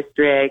my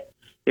district.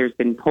 There's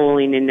been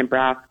polling in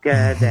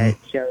Nebraska that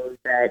shows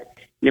that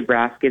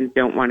Nebraskans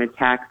don't want a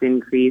tax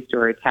increase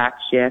or a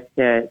tax shift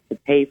to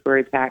pay for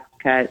a tax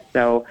cut.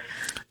 So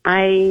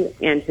I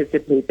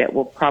anticipate that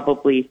we'll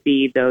probably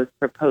see those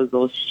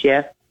proposals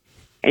shift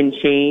and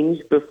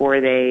change before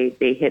they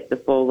hit the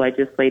full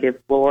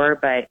legislative floor.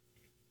 But,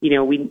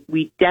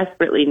 we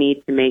desperately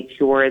need to make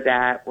sure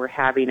that we're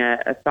having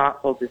a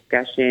thoughtful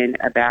discussion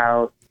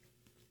about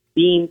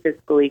being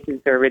fiscally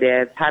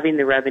conservative, having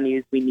the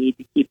revenues we need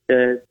to keep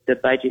the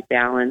budget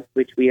balanced,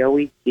 which we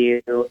always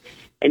do,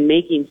 and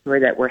making sure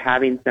that we're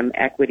having some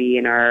equity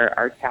in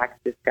our tax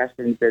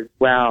discussions as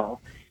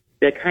well.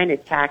 The kind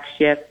of tax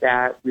shift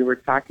that we were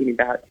talking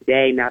about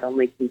today not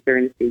only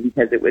concerns me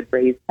because it would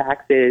raise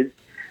taxes,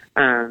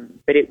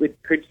 but it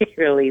would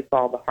particularly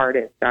fall the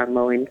hardest on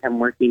low-income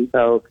working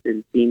folks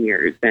and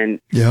seniors.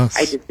 And yes.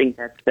 I just think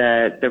that's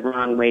the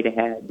wrong way to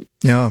head.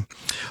 Yeah.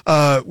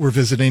 We're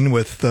visiting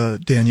with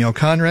Danielle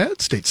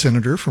Conrad, state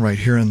senator from right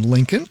here in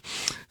Lincoln,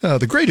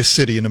 the greatest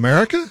city in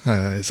America,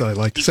 as I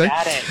like to say.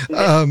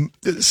 Got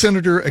it.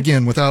 Senator,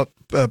 again, without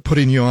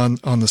putting you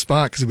on the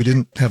spot, because we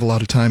didn't have a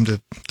lot of time to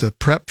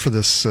prep for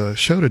this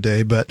show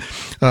today, but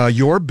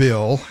your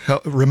bill,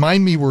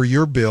 remind me where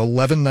your bill,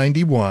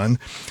 1191,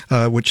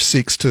 which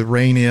seeks to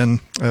rein in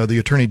the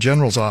Attorney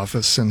General's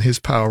office and his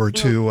power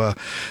to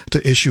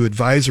issue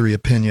advisory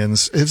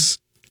opinions, is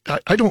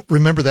I don't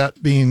remember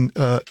that being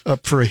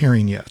up for a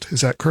hearing yet.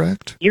 Is that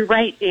correct? You're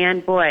right,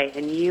 Dan. Boy,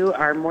 and you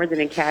are more than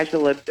a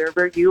casual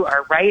observer. You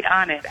are right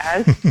on it,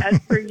 as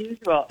per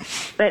usual.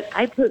 But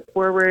I put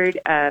forward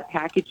a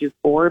package of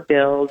 4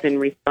 bills in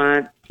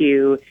response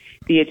to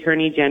the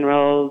Attorney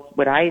General's,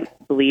 what I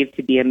believe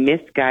to be a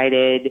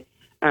misguided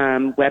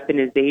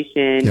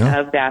weaponization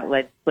of that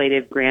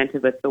legislative grant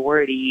of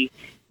authority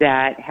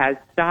that has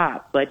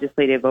stopped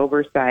legislative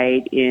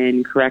oversight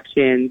in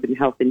corrections and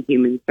health and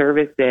human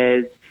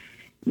services,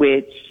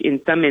 which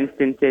in some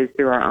instances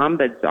through our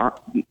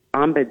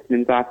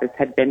ombudsman's office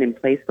had been in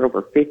place for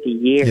over 50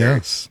 years.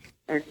 Yes.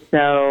 And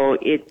so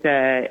it's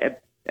a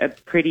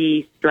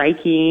pretty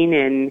striking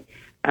and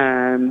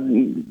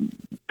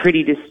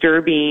pretty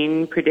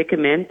disturbing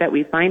predicament that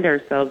we find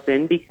ourselves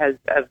in because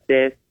of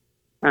this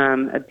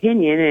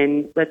opinion.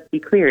 And let's be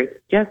clear,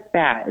 it's just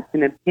that. It's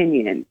an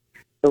opinion.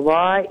 The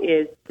law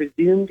is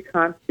presumed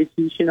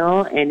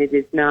constitutional, and it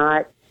is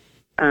not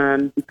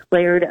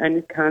declared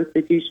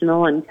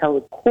unconstitutional until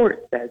a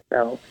court says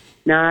so,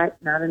 not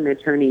an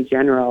attorney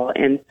general.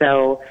 And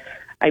so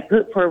I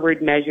put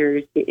forward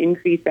measures to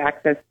increase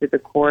access to the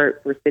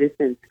court for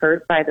citizens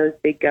hurt by those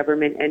big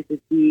government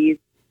entities,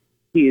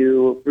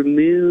 to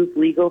remove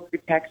legal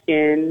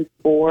protections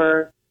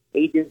for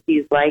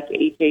agencies like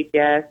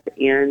HHS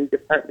and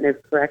Department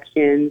of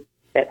Corrections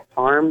that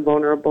harm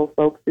vulnerable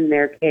folks in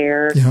their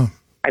care. Yeah.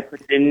 I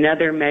put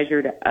another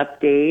measure to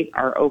update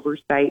our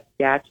oversight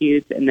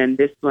statutes, and then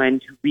this one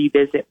to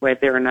revisit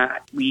whether or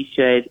not we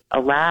should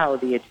allow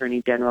the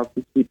Attorney General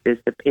to keep this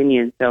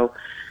opinion. So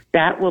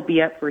that will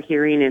be up for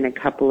hearing in a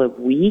couple of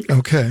weeks.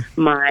 Okay.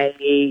 My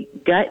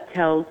gut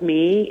tells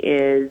me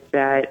is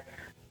that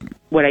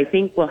what I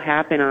think will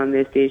happen on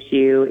this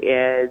issue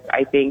is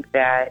I think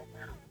that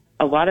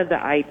a lot of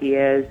the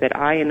ideas that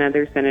I and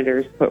other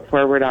senators put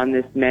forward on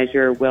this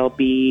measure will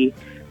be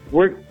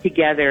worked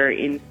together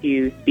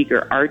into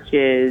Speaker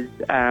Arch's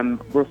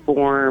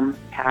reform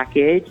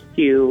package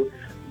to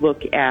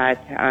look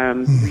at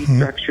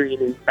restructuring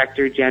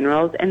inspector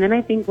generals. And then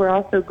I think we're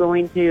also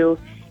going to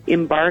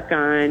embark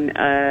on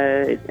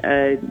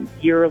a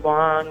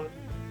year-long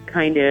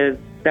kind of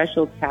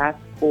special task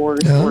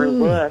force or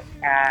look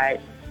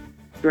at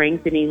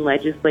strengthening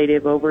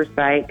legislative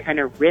oversight kind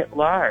of writ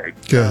large.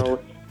 Good.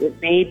 So it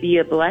may be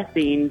a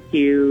blessing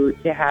to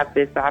have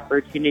this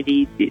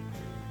opportunity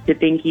to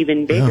think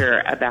even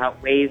bigger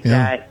about ways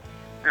that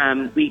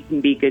we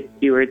can be good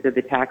stewards of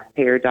the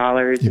taxpayer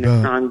dollars and a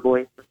strong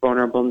voice for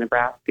vulnerable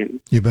Nebraskans.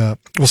 You bet.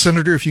 Well,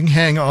 Senator, if you can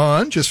hang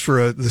on just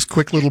for this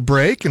quick little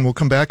break, and we'll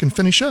come back and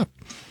finish up.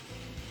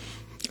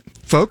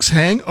 Folks,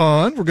 hang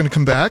on. We're going to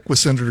come back with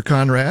Senator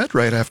Conrad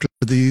right after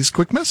these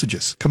quick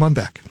messages. Come on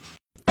back.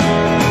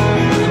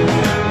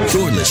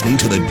 You're listening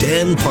to The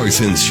Dan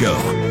Parsons Show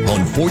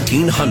on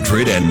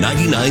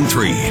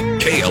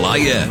 1499.3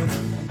 KLIN.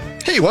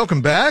 Hey,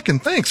 welcome back,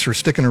 and thanks for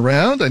sticking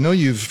around. I know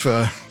you've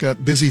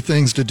got busy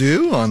things to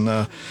do on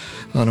a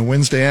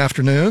Wednesday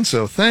afternoon,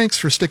 so thanks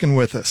for sticking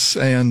with us.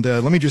 And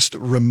let me just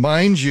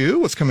remind you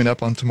what's coming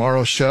up on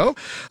tomorrow's show.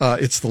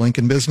 It's the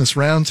Lincoln Business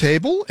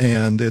Roundtable,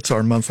 and it's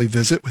our monthly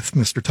visit with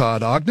Mr.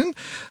 Todd Ogden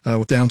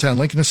with Downtown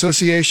Lincoln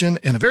Association,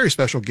 and a very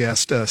special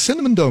guest,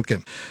 Cinnamon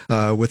Duncan,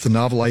 with the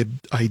Novel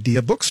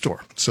Idea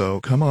Bookstore.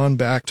 So come on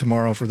back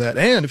tomorrow for that.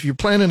 And if you're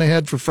planning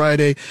ahead for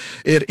Friday,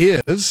 it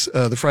is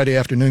the Friday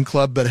Afternoon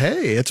Club. But hey,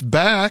 it's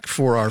back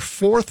for our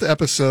 4th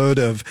episode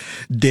of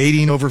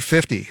Dating Over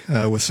 50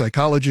 with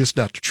psychologist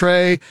Dr.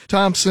 Trey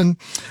Thompson,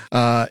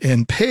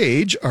 and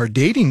Paige, our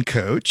dating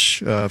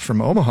coach from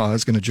Omaha,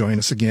 is going to join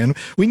us again.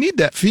 We need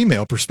that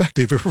female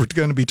perspective if we're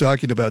going to be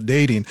talking about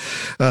dating.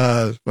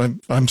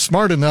 I'm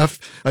smart enough.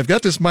 I've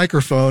got this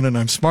microphone, and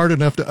I'm smart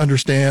enough to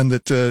understand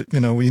that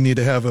we need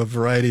to have a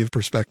variety of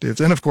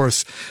perspectives. And of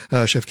course,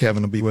 Chef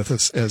Kevin will be with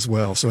us as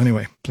well. So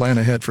anyway, plan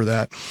ahead for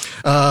that.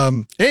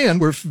 And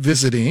we're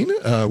visiting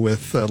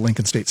with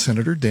Lincoln State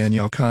Senator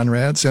Danielle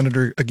Conrad.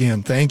 Senator,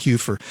 again, thank you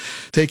for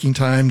taking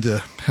time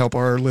to help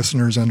our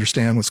listeners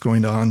understand what's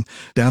going on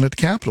down at the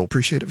Capitol.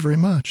 Appreciate it very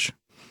much.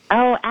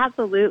 Oh,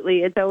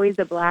 absolutely. It's always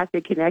a blast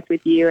to connect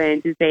with you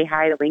and to say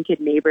hi to Lincoln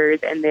neighbors.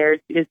 And there's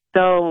just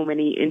so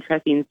many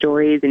interesting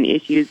stories and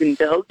issues and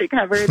bills to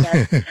cover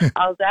that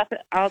I'll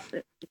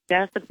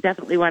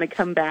definitely want to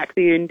come back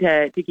soon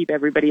to keep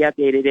everybody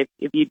updated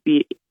if you'd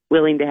be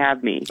willing to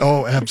have me.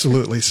 Oh,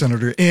 absolutely,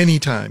 Senator.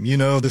 Anytime.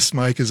 This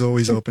mic is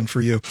always open for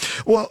you.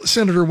 Well,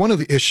 Senator, one of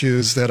the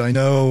issues that I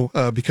know,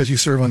 because you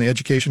serve on the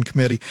Education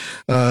Committee,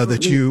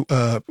 that you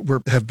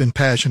have been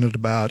passionate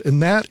about,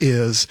 and that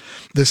is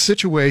the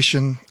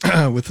situation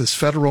with this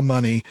federal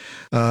money,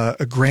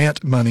 a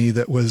grant money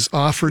that was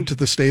offered to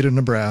the state of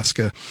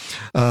Nebraska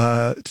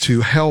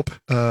to help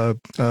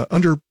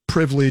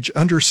underprivileged,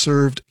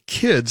 underserved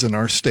kids in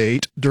our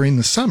state during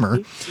the summer,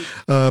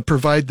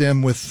 provide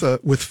them with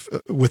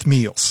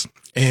meals.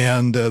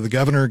 And the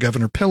Governor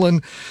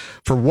Pillen,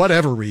 for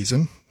whatever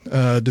reason,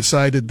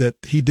 decided that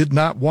he did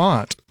not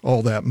want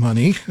all that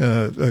money,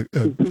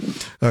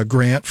 a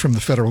grant from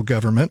the federal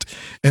government.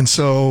 And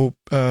so,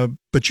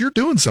 but you're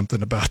doing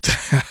something about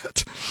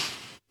that.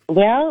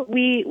 Well,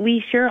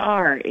 we sure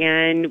are,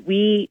 and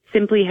we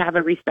simply have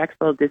a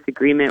respectful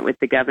disagreement with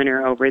the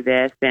governor over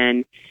this,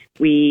 and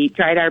we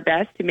tried our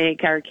best to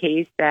make our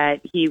case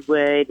that he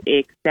would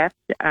accept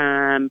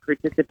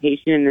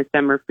participation in the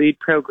summer food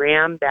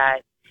program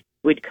that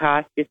would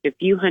cost just a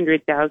few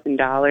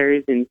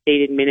 $100,000 in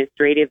state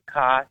administrative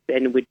costs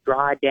and would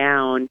draw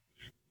down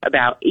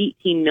about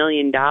 $18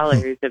 million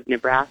of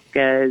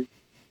Nebraska's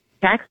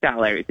tax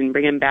dollars and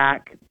bring them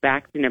back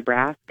to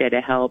Nebraska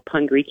to help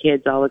hungry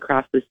kids all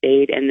across the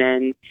state. And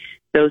then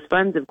those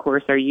funds, of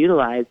course, are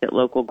utilized at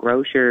local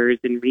grocers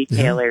and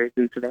retailers,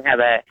 and so they have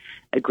a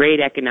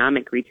great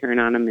economic return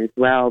on them as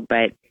well.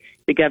 But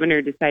the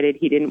governor decided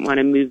he didn't want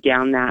to move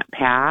down that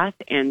path,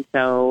 and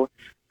so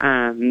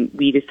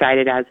we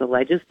decided as a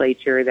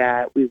legislature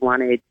that we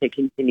wanted to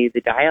continue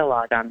the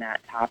dialogue on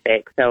that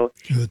topic. So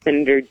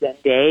Senator Jen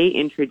Day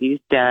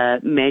introduced a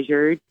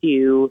measure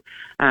to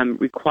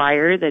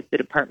require that the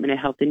Department of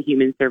Health and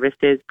Human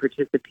Services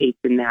participates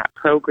in that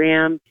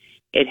program.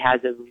 It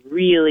has a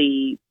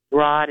really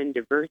broad and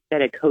diverse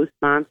set of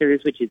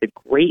co-sponsors, which is a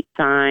great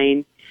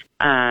sign.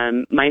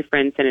 My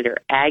friend Senator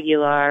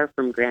Aguilar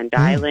from Grand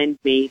Island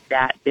made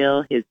that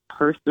bill his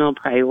personal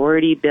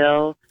priority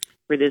bill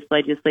for this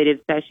legislative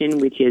session,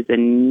 which is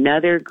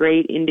another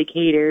great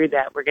indicator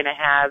that we're going to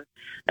have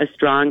a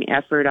strong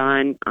effort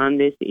on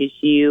this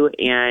issue.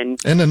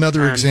 And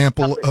another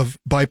example of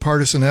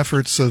bipartisan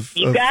efforts of...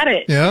 You got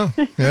it. Yeah.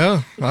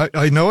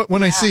 I know it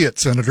when I see it,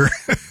 Senator.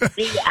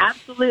 We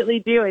absolutely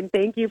do, and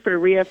thank you for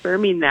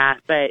reaffirming that.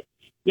 But,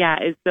 yeah,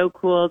 it's so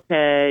cool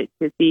to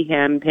see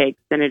him pick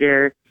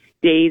Senator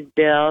Day's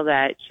bill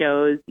that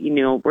shows,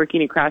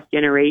 working across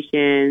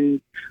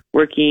generations,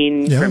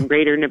 working from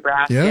greater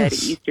Nebraska to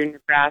eastern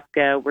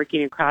Nebraska,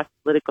 working across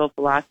political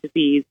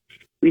philosophies.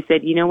 We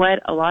said, you know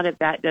what, a lot of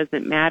that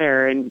doesn't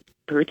matter, and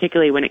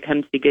particularly when it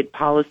comes to good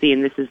policy,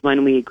 and this is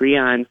one we agree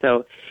on.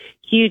 So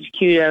huge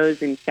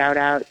kudos and shout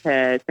out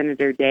to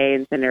Senator Day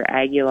and Senator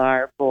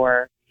Aguilar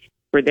for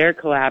their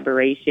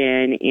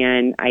collaboration,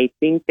 and I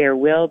think there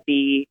will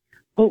be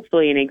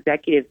hopefully an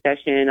executive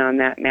session on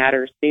that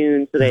matter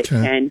soon so that it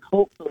can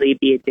hopefully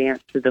be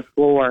advanced to the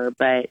floor.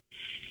 But,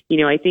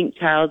 I think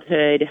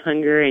childhood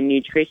hunger and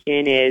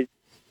nutrition is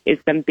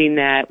something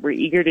that we're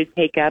eager to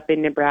take up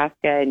in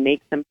Nebraska and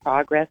make some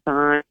progress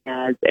on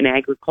as an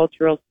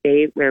agricultural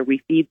state where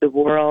we feed the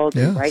world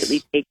and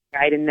rightly take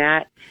pride in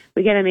that.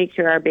 We got to make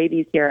sure our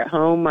babies here at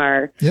home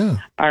are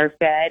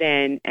fed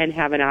and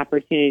have an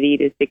opportunity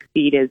to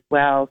succeed as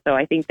well. So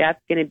I think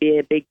that's going to be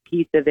a big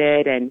piece of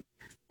it, and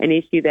an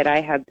issue that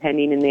I have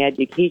pending in the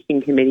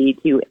Education Committee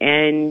to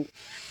end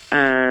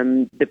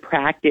the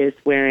practice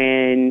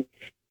wherein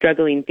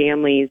struggling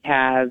families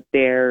have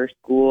their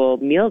school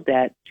meal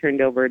debt turned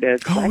over to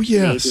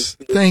collection agencies.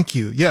 Thank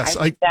you. Yes,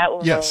 I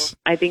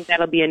think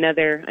that'll be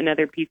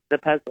another piece of the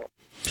puzzle.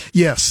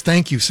 Yes,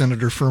 thank you,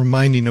 Senator, for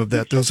reminding of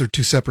that. Those are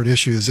two separate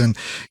issues. And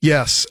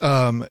yes,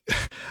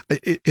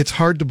 it's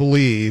hard to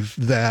believe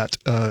that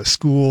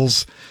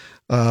schools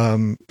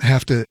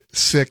have to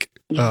sick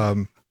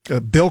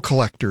bill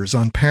collectors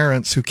on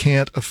parents who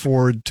can't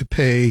afford to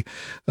pay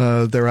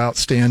their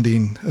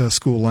outstanding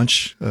school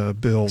lunch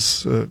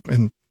bills,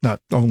 and not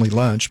only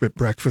lunch, but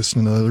breakfast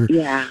and other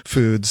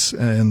foods.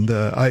 And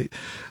I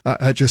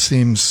just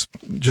seems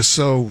just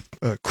so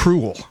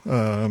cruel.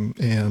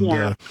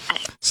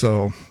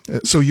 So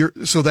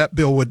that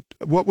bill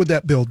what would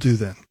that bill do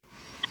then?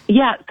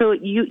 Yeah, so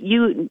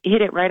you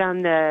hit it right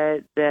on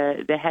the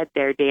head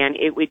there, Dan.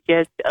 It would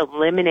just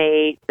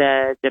eliminate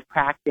the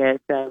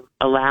practice of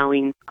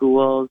allowing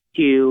schools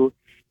to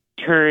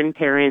turn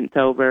parents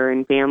over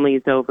and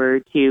families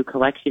over to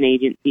collection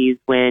agencies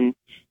when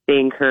they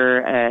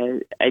incur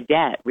a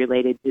debt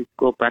related to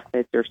school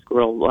breakfast or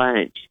school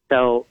lunch.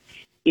 So,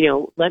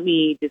 let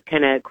me just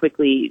kind of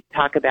quickly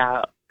talk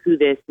about who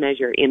this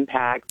measure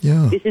impacts.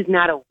 Yeah. This is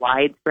not a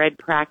widespread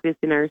practice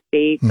in our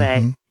state,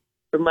 but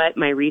from what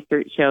my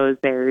research shows,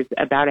 there's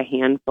about a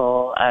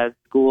handful of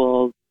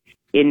schools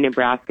in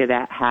Nebraska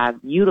that have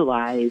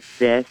utilized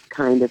this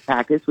kind of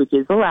practice, which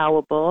is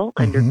allowable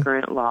under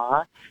current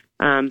law.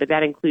 But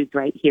that includes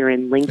right here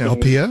in Lincoln.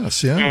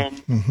 LPS, yeah.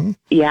 And,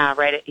 yeah,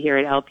 right here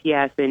at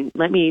LPS. And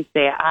let me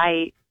say,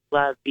 I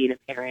love being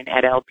a parent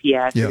at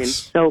LPS, and I'm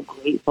so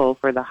grateful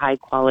for the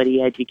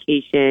high-quality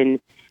education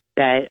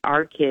that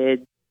our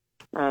kids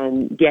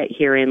get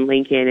here in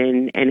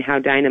Lincoln, and how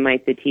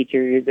dynamite the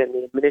teachers and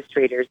the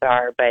administrators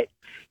are. But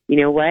you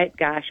know what?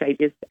 Gosh,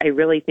 I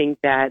really think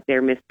that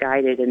they're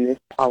misguided in this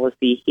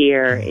policy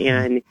here.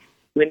 And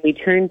when we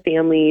turn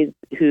families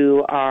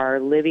who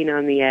are living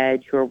on the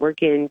edge, who are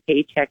working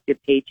paycheck to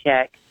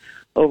paycheck,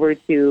 over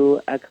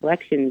to a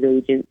collections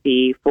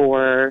agency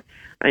for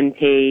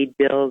unpaid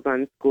bills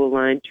on school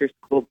lunch or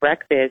school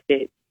breakfast,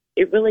 it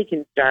really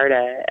can start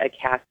a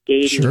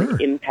cascading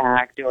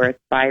impact or a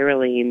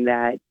spiraling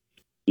that,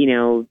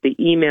 the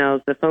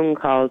emails, the phone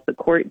calls, the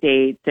court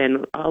dates,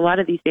 and a lot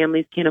of these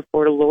families can't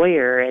afford a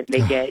lawyer, and they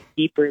get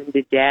deeper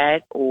into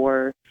debt,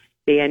 or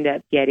they end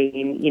up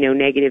getting,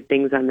 negative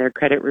things on their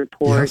credit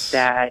reports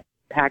that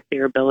impact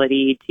their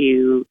ability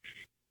to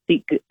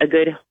seek a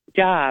good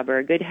job or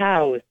a good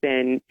house.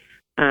 And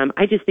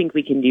I just think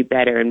we can do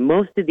better. And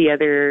most of the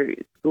other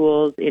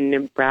schools in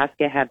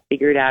Nebraska have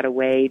figured out a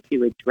way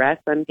to address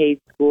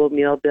unpaid school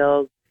meal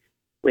bills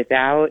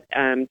without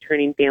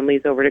turning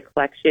families over to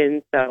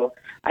collections. So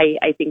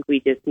I think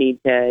we just need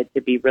to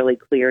be really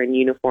clear and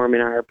uniform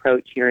in our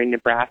approach here in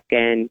Nebraska.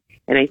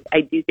 And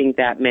I do think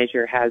that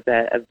measure has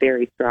a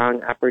very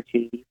strong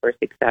opportunity for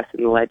success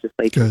in the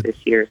legislature this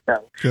year.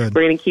 So we're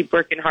going to keep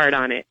working hard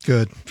on it.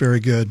 Good. Very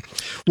good.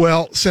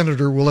 Well,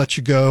 Senator, we'll let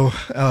you go.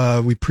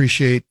 We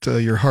appreciate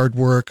your hard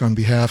work on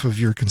behalf of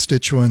your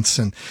constituents,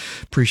 and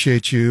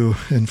appreciate you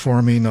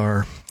informing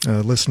our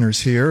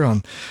listeners here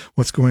on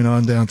what's going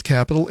on down at the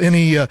Capitol.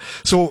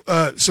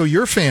 So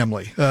your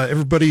family,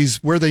 everybody's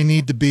where they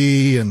need to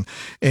be, and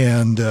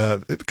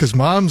because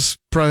Mom's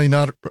probably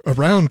not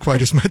around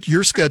quite as much.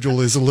 Your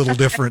schedule is a little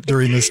different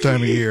during this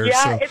time of year.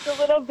 Yeah, it's a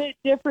little bit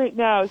different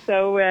now.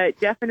 So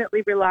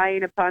definitely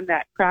relying upon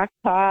that crock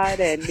pot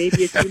and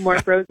maybe a few more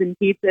frozen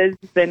pizzas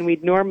than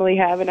we'd normally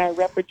have in our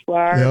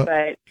repertoire.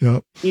 But,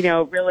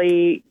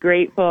 really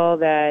grateful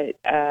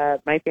that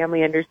my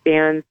family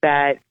understands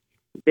that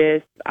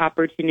this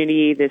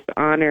opportunity, this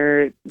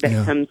honor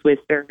that comes with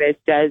service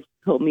does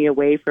pull me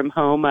away from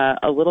home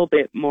a little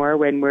bit more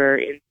when we're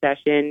in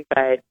session.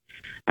 But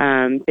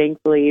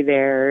thankfully,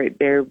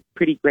 they're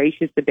pretty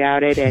gracious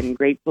about it, and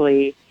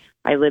gratefully,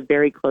 I live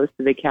very close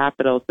to the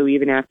Capitol, so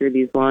even after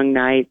these long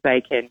nights,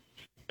 I can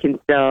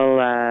still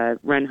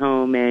run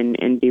home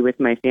and be with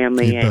my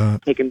family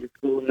and take them to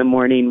school in the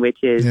morning, which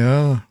is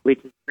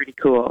pretty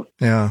cool.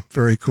 Yeah,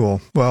 very cool.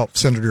 Well,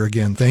 Senator,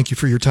 again, thank you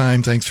for your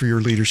time. Thanks for your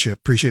leadership.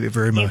 Appreciate it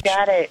very much. You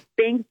got it.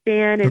 Thanks,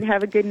 Dan, and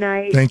have a good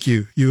night. Thank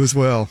you. You as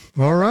well.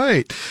 All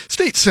right.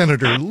 State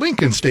Senator,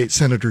 Lincoln State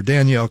Senator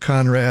Danielle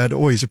Conrad,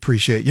 always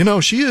appreciate.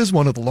 She is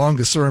one of the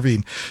longest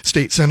serving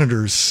state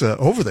senators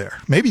over there,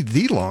 maybe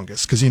the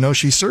longest, because,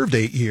 she served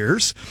 8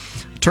 years,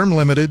 term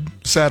limited,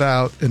 sat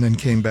out, and then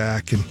came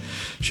back, and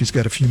she's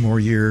got a few more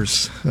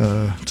years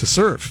to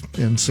serve.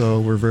 And so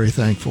we're very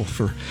thankful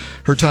for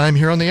her time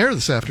here on the air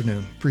this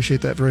afternoon.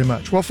 Appreciate that very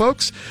much. Well,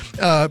 folks,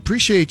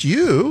 appreciate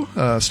you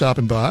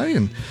stopping by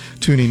and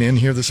tuning in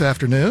here this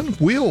afternoon.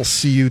 We'll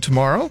see you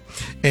tomorrow,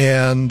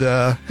 and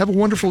have a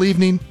wonderful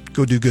evening.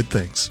 Go do good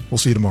things. We'll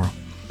see you tomorrow.